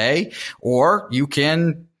about your day. Or you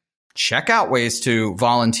can check out ways to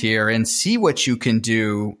volunteer and see what you can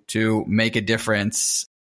do to make a difference.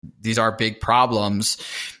 These are big problems.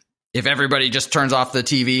 if everybody just turns off the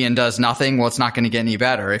TV and does nothing, well, it's not going to get any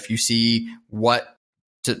better. If you see what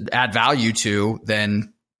to add value to,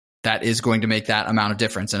 then that is going to make that amount of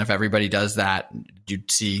difference. And if everybody does that,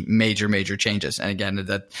 you'd see major, major changes. And again,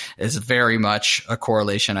 that is very much a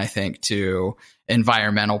correlation, I think, to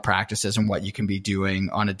environmental practices and what you can be doing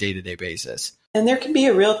on a day-to-day basis. And there can be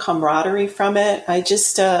a real camaraderie from it. I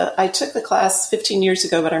took the class 15 years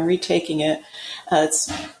ago, but I'm retaking it.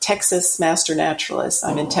 It's Texas Master Naturalist.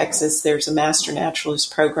 I'm in Texas. There's a Master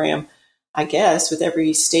Naturalist program, I guess, with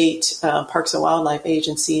every state Parks and Wildlife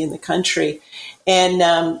agency in the country. And,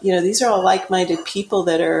 these are all like-minded people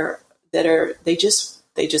they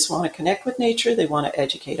just want to connect with nature. They want to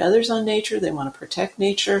educate others on nature. They want to protect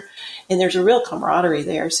nature. And there's a real camaraderie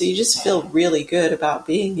there. So you just feel really good about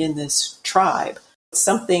being in this tribe. It's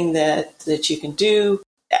something that you can do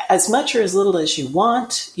as much or as little as you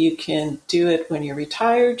want. You can do it when you're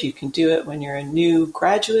retired. You can do it when you're a new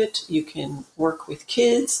graduate. You can work with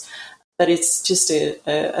kids. But it's just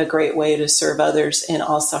a great way to serve others and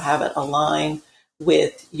also have it align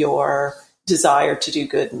with your desire to do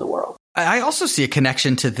good in the world. I also see a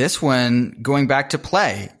connection to this one going back to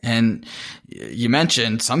play. And you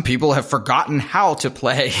mentioned some people have forgotten how to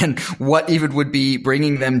play and what even would be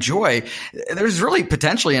bringing them joy. There's really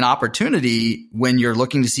potentially an opportunity when you're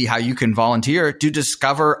looking to see how you can volunteer to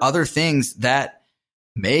discover other things that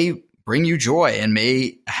may bring you joy and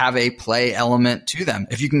may have a play element to them.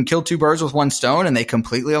 If you can kill two birds with one stone and they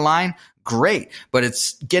completely align, great. But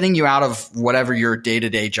it's getting you out of whatever your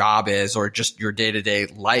day-to-day job is or just your day-to-day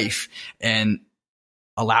life and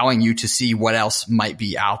allowing you to see what else might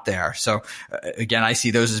be out there. So again, I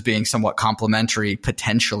see those as being somewhat complementary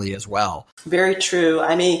potentially as well. Very true.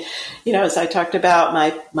 I mean, as I talked about,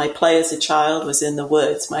 my play as a child was in the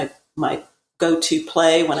woods. My go-to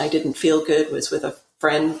play when I didn't feel good was with a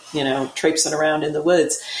friend, traipsing around in the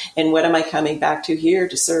woods. And what am I coming back to here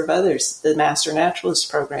to serve others? The Master Naturalist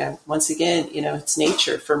program. Once again, it's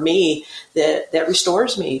nature for me that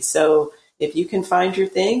restores me. So if you can find your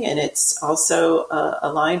thing and it's also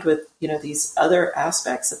aligned with, these other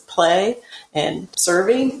aspects of play and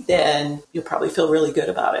serving, then you'll probably feel really good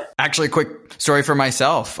about it. Actually, a quick story for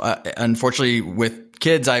myself. Unfortunately, with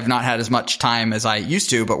kids, I've not had as much time as I used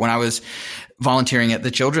to, but when I was volunteering at the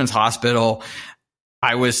Children's Hospital,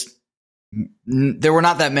 there were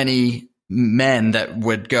not that many men that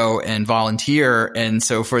would go and volunteer. And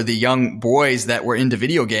so for the young boys that were into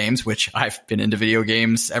video games, which I've been into video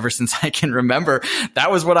games ever since I can remember, that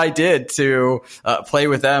was what I did to play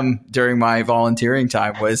with them during my volunteering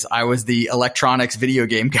time. I was the electronics video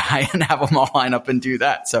game guy and have them all line up and do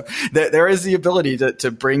that. So there is the ability to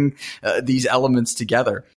bring these elements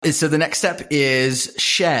together. So the next step is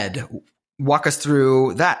shed. Walk us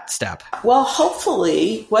through that step. Well,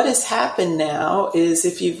 hopefully what has happened now is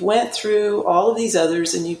if you've went through all of these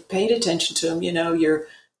others and you've paid attention to them, you're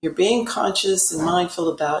being conscious and mindful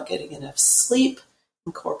about getting enough sleep,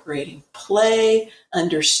 incorporating play,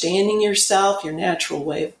 understanding yourself, your natural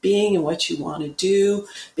way of being and what you want to do,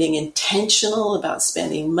 being intentional about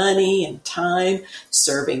spending money and time,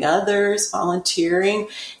 serving others, volunteering.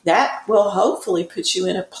 That will hopefully put you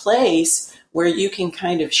in a place where you can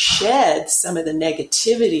kind of shed some of the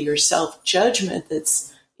negativity or self-judgment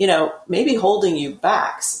that's, maybe holding you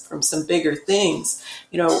back from some bigger things.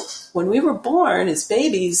 When we were born as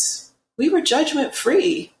babies, we were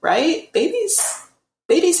judgment-free, right? Babies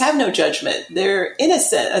have no judgment. They're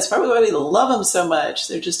innocent. That's probably why we love them so much.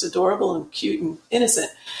 They're just adorable and cute and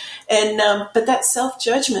innocent. And but that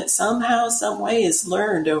self-judgment somehow, some way is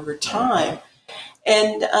learned over time.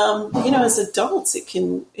 And, as adults, it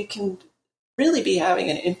can really be having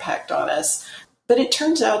an impact on us. But it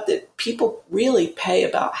turns out that people really pay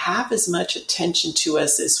about half as much attention to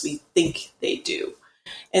us as we think they do.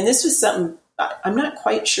 And this was something, I'm not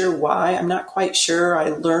quite sure why. I'm not quite sure I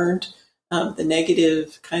learned the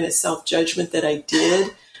negative kind of self-judgment that I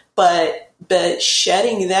did. But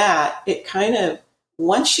shedding that, it kind of,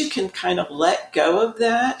 once you can kind of let go of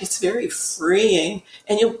that, it's very freeing.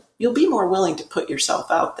 And you'll be more willing to put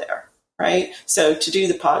yourself out there. Right. So to do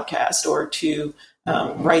the podcast or to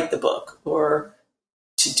write the book or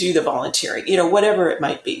to do the volunteering, whatever it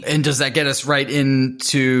might be. And does that get us right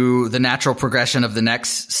into the natural progression of the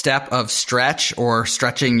next step of stretch or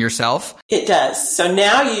stretching yourself? It does. So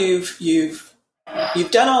now you've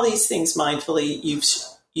done all these things mindfully.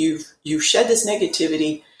 You've shed this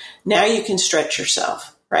negativity. Now you can stretch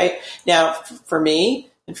yourself. Right now, for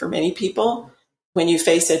me and for many people, when you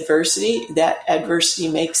face adversity, that adversity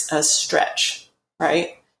makes us stretch,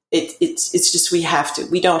 right? It's just we have to.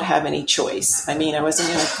 We don't have any choice. I mean, I wasn't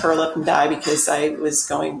going to curl up and die because I was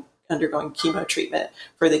going undergoing chemo treatment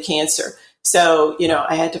for the cancer. So,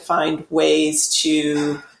 I had to find ways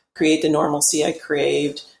to create the normalcy I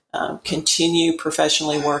craved, continue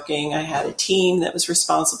professionally working. I had a team that was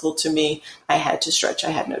responsible to me. I had to stretch. I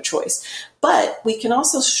had no choice. But we can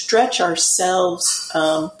also stretch ourselves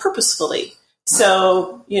purposefully.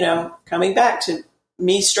 So, coming back to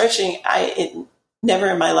me stretching, never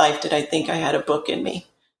in my life did I think I had a book in me,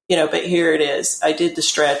 but here it is. I did the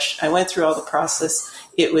stretch. I went through all the process.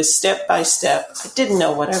 It was step by step. I didn't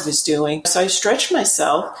know what I was doing. So I stretched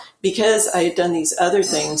myself because I had done these other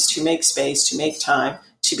things to make space, to make time,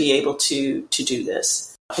 to be able to do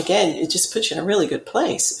this. Again, it just puts you in a really good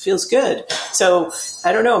place. It feels good. So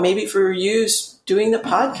I don't know, maybe for you, doing the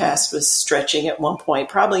podcast was stretching at one point.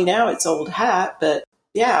 Probably now it's old hat, but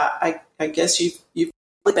yeah, I guess you've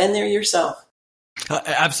been there yourself.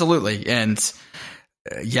 Absolutely. And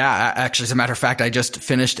actually, as a matter of fact, I just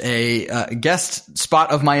finished a guest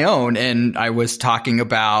spot of my own, and I was talking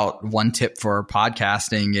about one tip for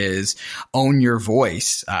podcasting is own your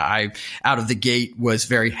voice. I, out of the gate, was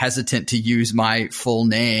very hesitant to use my full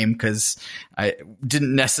name because I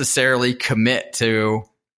didn't necessarily commit to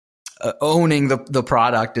owning the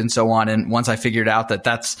product and so on. And once I figured out that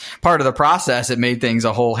that's part of the process, it made things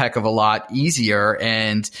a whole heck of a lot easier.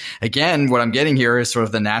 And again, what I'm getting here is sort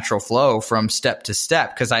of the natural flow from step to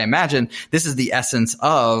step, because I imagine this is the essence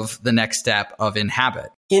of the next step of Inhabit.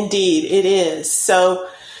 Indeed, it is. So,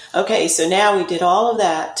 okay, so now we did all of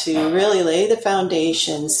that to really lay the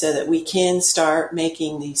foundation so that we can start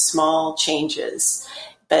making these small changes.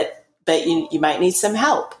 But you might need some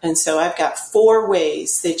help. And so I've got 4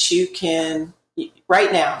 ways that you can,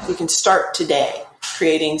 right now, you can start today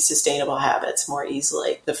creating sustainable habits more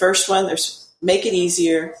easily. The first one, there's make it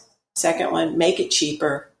easier. Second one, make it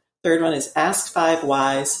cheaper. Third one is ask 5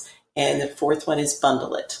 whys. And the fourth one is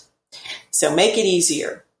bundle it. So make it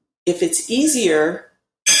easier. If it's easier,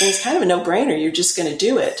 then it's kind of a no-brainer. You're just going to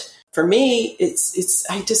do it. For me, it's.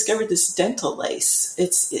 I discovered this dental lace.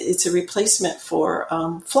 It's a replacement for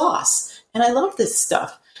floss, and I love this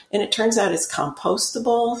stuff. And it turns out it's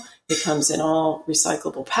compostable. It comes in all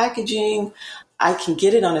recyclable packaging. I can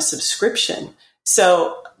get it on a subscription,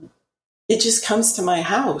 so it just comes to my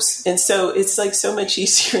house, and so it's like so much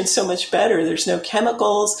easier and so much better. There's no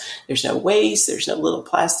chemicals. There's no waste. There's no little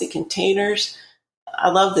plastic containers. I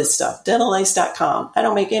love this stuff. Dentallace.com. I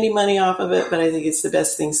don't make any money off of it, but I think it's the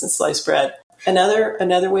best thing since sliced bread.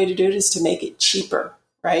 Another way to do it is to make it cheaper,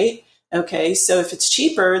 right? Okay, so if it's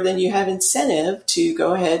cheaper, then you have incentive to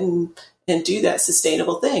go ahead and do that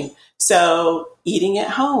sustainable thing. So eating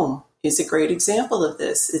at home is a great example of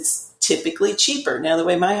this. It's typically cheaper. Now, the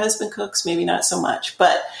way my husband cooks, maybe not so much,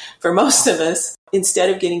 but for most of us, instead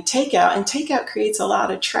of getting takeout, and takeout creates a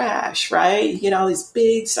lot of trash, right? You get all these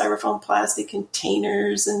big styrofoam plastic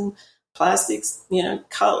containers and plastics,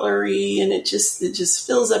 cutlery, and it just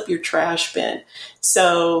fills up your trash bin.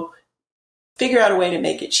 So figure out a way to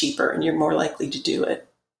make it cheaper, and you're more likely to do it.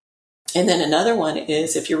 And then another one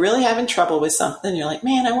is if you're really having trouble with something, you're like,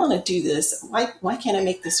 man, I want to do this. Why can't I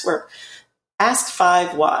make this work? Ask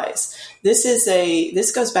 5 whys.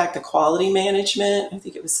 This goes back to quality management. I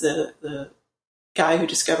think it was the guy who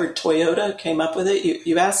discovered Toyota came up with it.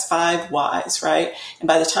 You ask 5 whys, right? And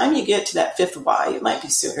by the time you get to that 5th why, it might be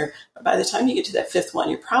sooner, but by the time you get to that 5th one,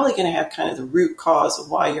 you're probably going to have kind of the root cause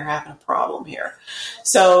of why you're having a problem here.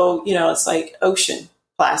 So, it's like ocean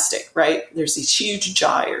plastic, right? There's these huge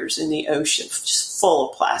gyres in the ocean just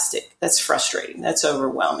full of plastic. That's frustrating. That's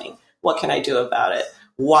overwhelming. What can I do about it?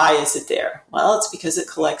 Why is it there? Well, it's because it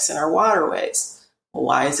collects in our waterways. Well,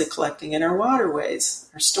 why is it collecting in our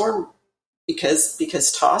waterways? Our storm, because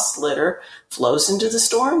tossed litter flows into the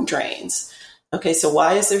storm drains. Okay, so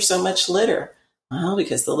why is there so much litter? Well,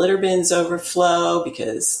 because the litter bins overflow,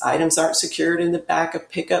 because items aren't secured in the back of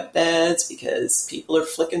pickup beds, because people are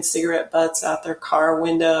flicking cigarette butts out their car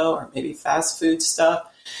window, or maybe fast food stuff.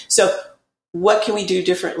 So what can we do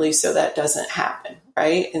differently so that doesn't happen,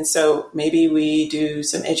 right? And so maybe we do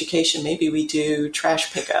some education, maybe we do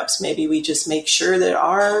trash pickups, maybe we just make sure that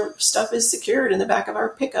our stuff is secured in the back of our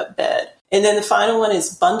pickup bed. And then the final one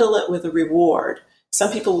is bundle it with a reward.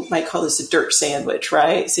 Some people might call this a dirt sandwich,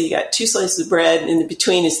 right? So you got 2 slices of bread, and in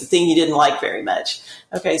between is the thing you didn't like very much.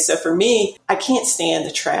 Okay, so for me, I can't stand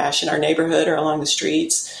the trash in our neighborhood or along the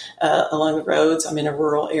streets, along the roads. I'm in a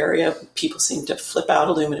rural area. People seem to flip out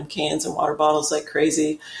aluminum cans and water bottles like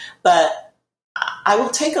crazy. But I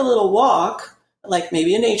will take a little walk, like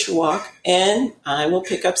maybe a nature walk, and I will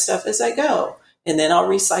pick up stuff as I go. And then I'll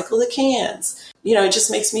recycle the cans. It just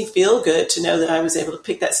makes me feel good to know that I was able to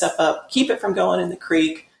pick that stuff up, keep it from going in the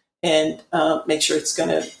creek, and make sure it's going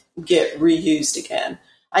to get reused again.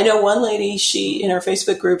 I know one lady, in her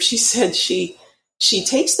Facebook group, she said she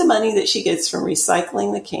takes the money that she gets from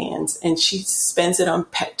recycling the cans and she spends it on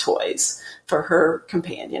pet toys for her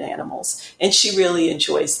companion animals. And she really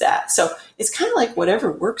enjoys that. So it's kind of like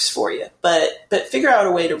whatever works for you, but figure out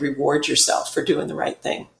a way to reward yourself for doing the right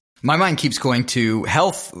thing. My mind keeps going to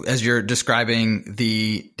health as you're describing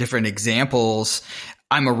the different examples.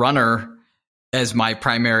 I'm a runner as my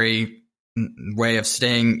primary way of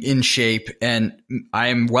staying in shape. And I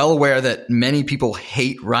am well aware that many people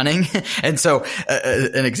hate running. And so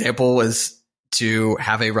an example is to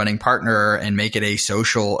have a running partner and make it a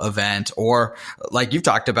social event, or like you've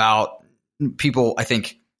talked about, people, I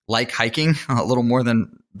think, like hiking a little more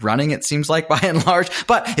than running, it seems like, by and large.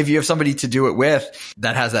 But if you have somebody to do it with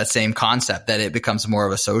that has that same concept, that it becomes more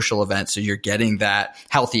of a social event. So you're getting that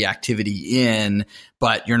healthy activity in,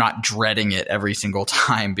 but you're not dreading it every single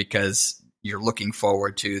time because you're looking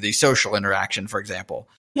forward to the social interaction, for example.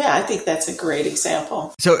 Yeah, I think that's a great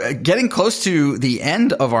example. So getting close to the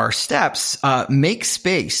end of our steps, make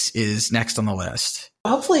space is next on the list.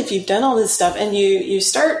 Hopefully, if you've done all this stuff and you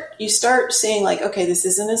start seeing like, okay, this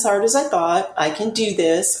isn't as hard as I thought. I can do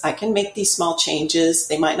this. I can make these small changes.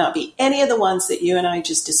 They might not be any of the ones that you and I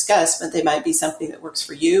just discussed, but they might be something that works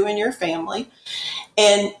for you and your family.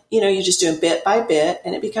 And, you just do it bit by bit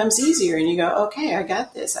and it becomes easier. And you go, okay, I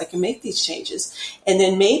got this. I can make these changes. And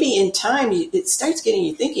then maybe in time, it starts getting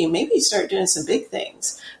you thinking, maybe you start doing some big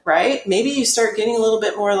things, right? Maybe you start getting a little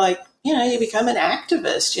bit more like, you become an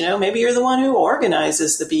activist, maybe you're the one who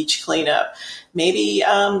organizes the beach cleanup. Maybe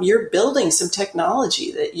you're building some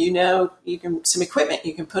technology that, some equipment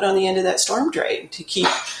you can put on the end of that storm drain to keep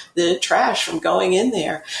the trash from going in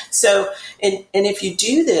there. So, and if you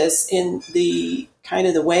do this in the kind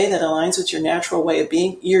of the way that aligns with your natural way of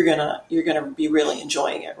being, you're going to be really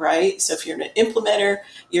enjoying it, right? So if you're an implementer,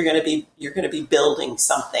 you're going to be building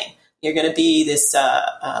something. You're going to be this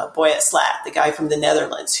Boyet Slat, the guy from the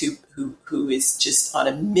Netherlands who is just on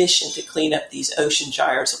a mission to clean up these ocean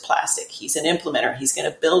gyres of plastic. He's an implementer. He's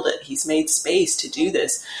going to build it. He's made space to do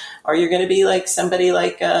this. Or you're going to be like somebody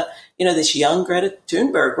like this young Greta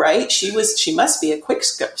Thunberg, right? She must be a quick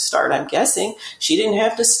start, I'm guessing. She didn't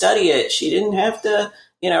have to study it. She didn't have to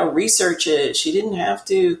research it. She didn't have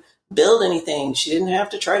to build anything. She didn't have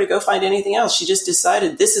to try to go find anything else. She just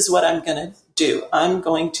decided, this is what I'm going to do. I'm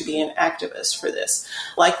going to be an activist for this.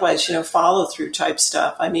 Likewise, follow through type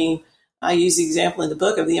stuff. I mean, I use the example in the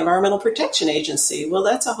book of the Environmental Protection Agency. Well,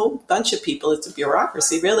 that's a whole bunch of people. It's a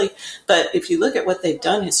bureaucracy, really. But if you look at what they've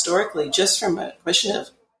done historically, just from a question of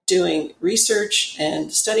doing research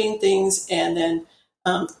and studying things and then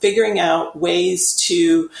figuring out ways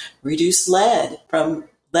to reduce lead from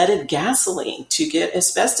leaded gasoline, to get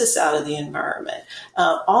asbestos out of the environment.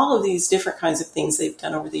 All of these different kinds of things they've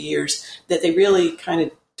done over the years that they really kind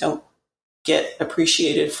of don't get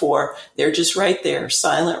appreciated for. They're just right there,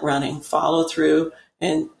 silent running, follow through,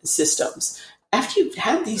 and systems. After you've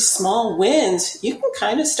had these small wins, you can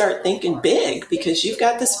kind of start thinking big because you've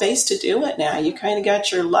got the space to do it now. You kind of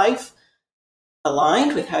got your life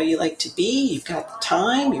aligned with how you like to be. You've got the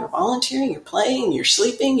time, you're volunteering, you're playing, you're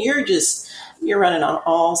sleeping, you're running on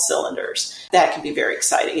all cylinders. That can be very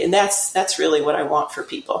exciting. And that's really what I want for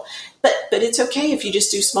people. But it's okay if you just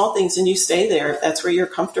do small things and you stay there if that's where you're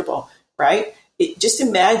comfortable, right? Just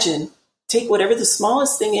imagine, take whatever the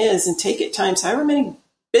smallest thing is and take it times however many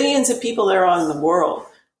billions of people there are in the world.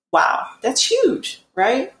 Wow, that's huge,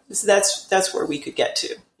 right? So that's where we could get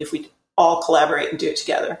to if we all collaborate and do it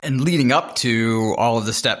together. And leading up to all of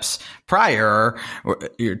the steps prior,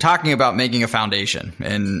 you're talking about making a foundation,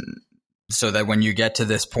 and so that when you get to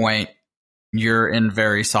this point, you're in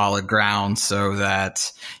very solid ground so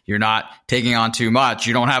that you're not taking on too much.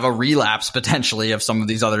 You don't have a relapse potentially of some of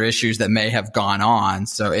these other issues that may have gone on.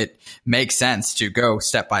 So it makes sense to go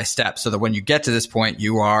step by step so that when you get to this point,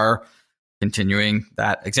 you are continuing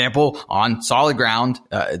that example on solid ground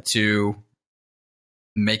to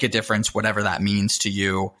make a difference, whatever that means to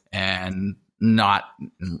you, and not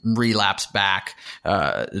relapse back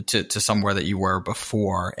to somewhere that you were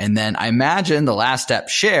before. And then I imagine the last step,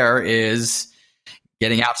 share, is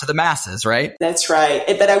getting out to the masses, right? That's right.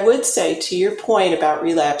 But I would say, to your point about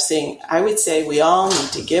relapsing, I would say we all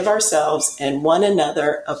need to give ourselves and one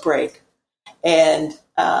another a break. And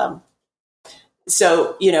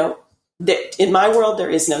so, in my world,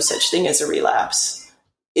 there is no such thing as a relapse.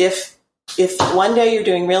 If one day you're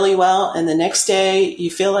doing really well and the next day you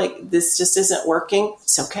feel like this just isn't working,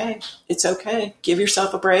 it's okay. It's okay. Give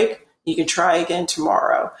yourself a break. You can try again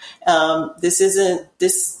tomorrow. This is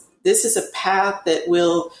a path that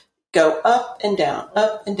will go up and down,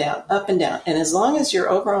 up and down, up and down. And as long as you're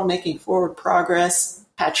overall making forward progress,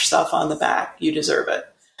 pat yourself on the back. You deserve it.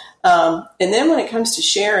 And then when it comes to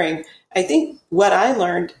sharing, I think what I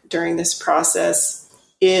learned during this process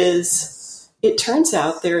is it turns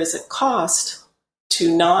out there is a cost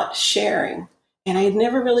to not sharing. And I had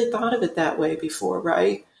never really thought of it that way before,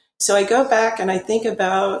 right? So I go back and I think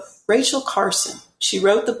about Rachel Carson. She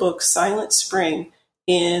wrote the book Silent Spring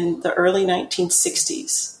in the early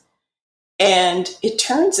 1960s. And it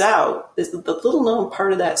turns out the little known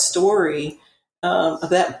part of that story, of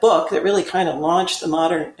that book that really kind of launched the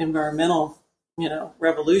modern environmental,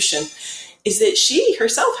 revolution, is that she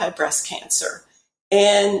herself had breast cancer.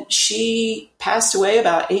 And she passed away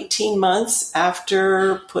about 18 months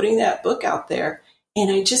after putting that book out there. And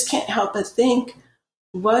I just can't help but think,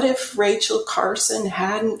 what if Rachel Carson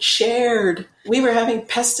hadn't shared? We were having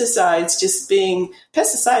pesticides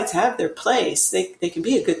pesticides have their place. They can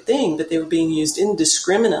be a good thing, but they were being used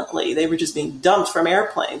indiscriminately. They were just being dumped from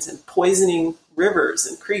airplanes and poisoning rivers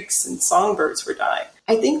and creeks, and songbirds were dying.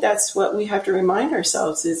 I think that's what we have to remind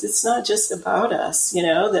ourselves is it's not just about us,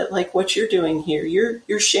 that like what you're doing here,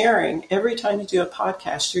 you're sharing. Every time you do a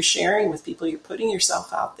podcast, you're sharing with people, you're putting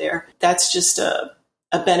yourself out there. That's just a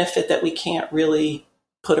benefit that we can't really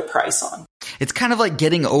put a price on. It's kind of like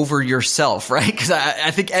getting over yourself, right? Because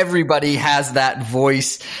I think everybody has that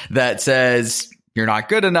voice that says you're not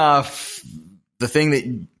good enough. The thing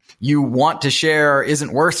that you want to share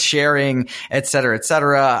isn't worth sharing, et cetera, et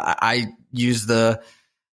cetera. I use the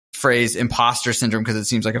phrase imposter syndrome because it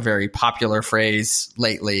seems like a very popular phrase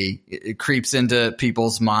lately. It creeps into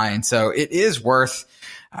people's minds. So it is worth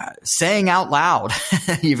saying out loud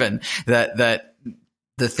even that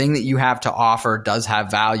the thing that you have to offer does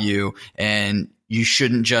have value, and you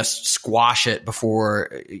shouldn't just squash it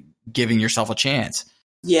before giving yourself a chance.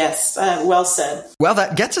 Yes, well said. Well,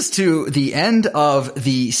 that gets us to the end of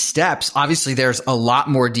the steps. Obviously, there's a lot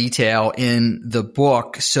more detail in the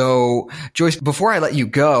book. So, Joyce, before I let you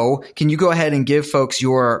go, can you go ahead and give folks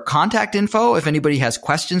your contact info if anybody has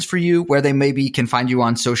questions for you, where they maybe can find you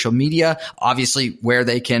on social media, obviously where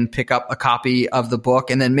they can pick up a copy of the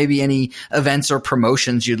book, and then maybe any events or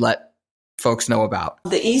promotions you'd let folks know about?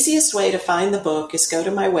 The easiest way to find the book is go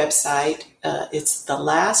to my website. It's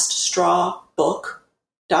thelaststrawbook.com.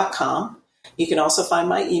 You can also find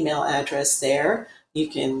my email address there. You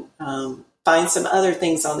can find some other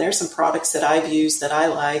things on there, some products that I've used that I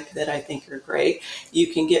like, that I think are great. You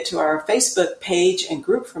can get to our Facebook page and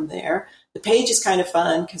group from there. The page is kind of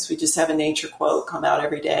fun because we just have a nature quote come out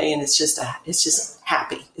every day, and it's just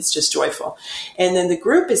happy. It's just joyful. And then the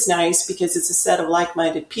group is nice because it's a set of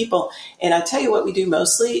like-minded people. And I tell you what we do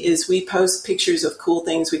mostly is we post pictures of cool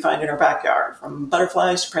things we find in our backyard, from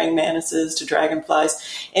butterflies to praying mantises to dragonflies.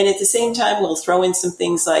 And at the same time, we'll throw in some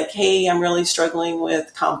things like, hey, I'm really struggling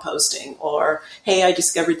with composting, or hey, I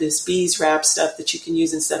discovered this bees wrap stuff that you can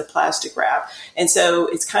use instead of plastic wrap. And so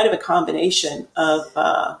it's kind of a combination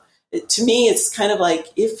of to me, it's kind of like,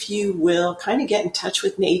 if you will kind of get in touch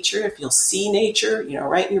with nature, if you'll see nature,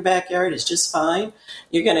 right in your backyard is just fine.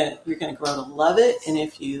 You're going to grow to love it. And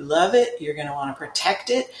if you love it, you're going to want to protect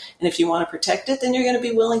it. And if you want to protect it, then you're going to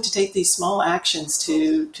be willing to take these small actions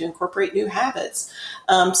to incorporate new habits.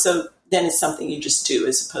 So then it's something you just do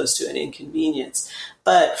as opposed to an inconvenience.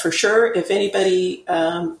 But for sure, if anybody,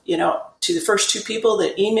 to the first two people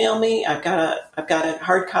that email me, I've got a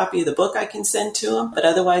hard copy of the book I can send to them, but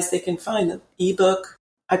otherwise they can find the ebook.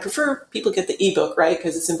 I prefer people get the ebook, right?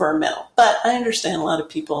 Because it's environmental, but I understand a lot of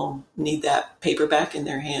people need that paperback in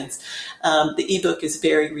their hands. The ebook is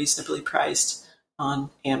very reasonably priced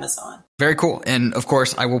on Amazon. Very cool. And of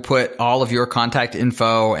course, I will put all of your contact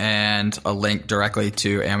info and a link directly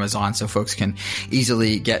to Amazon so folks can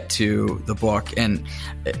easily get to the book. And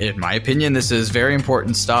in my opinion, this is very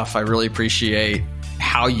important stuff. I really appreciate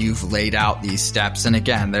how you've laid out these steps. And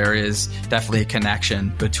again, there is definitely a connection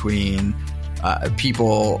between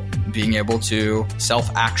people being able to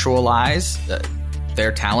self-actualize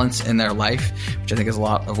their talents in their life, which I think is a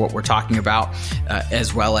lot of what we're talking about,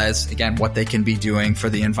 as well as, again, what they can be doing for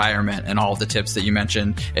the environment and all of the tips that you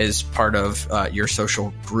mentioned as part of your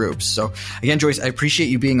social groups. So again, Joyce, I appreciate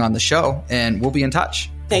you being on the show, and we'll be in touch.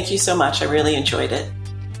 Thank you so much. I really enjoyed it.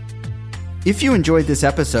 If you enjoyed this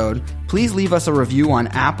episode, please leave us a review on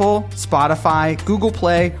Apple, Spotify, Google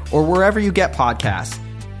Play, or wherever you get podcasts.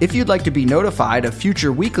 If you'd like to be notified of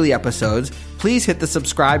future weekly episodes, please hit the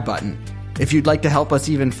subscribe button. If you'd like to help us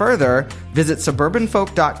even further, visit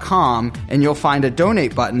suburbanfolk.com and you'll find a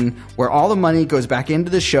donate button where all the money goes back into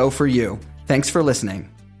the show for you. Thanks for listening.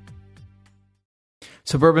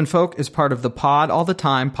 Suburban Folk is part of the Pod All the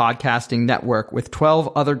Time podcasting network with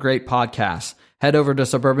 12 other great podcasts. Head over to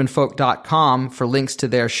suburbanfolk.com for links to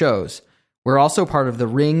their shows. We're also part of the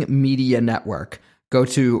Ring Media Network. Go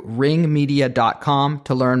to ringmedia.com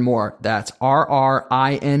to learn more. That's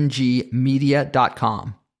RRING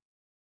media.com.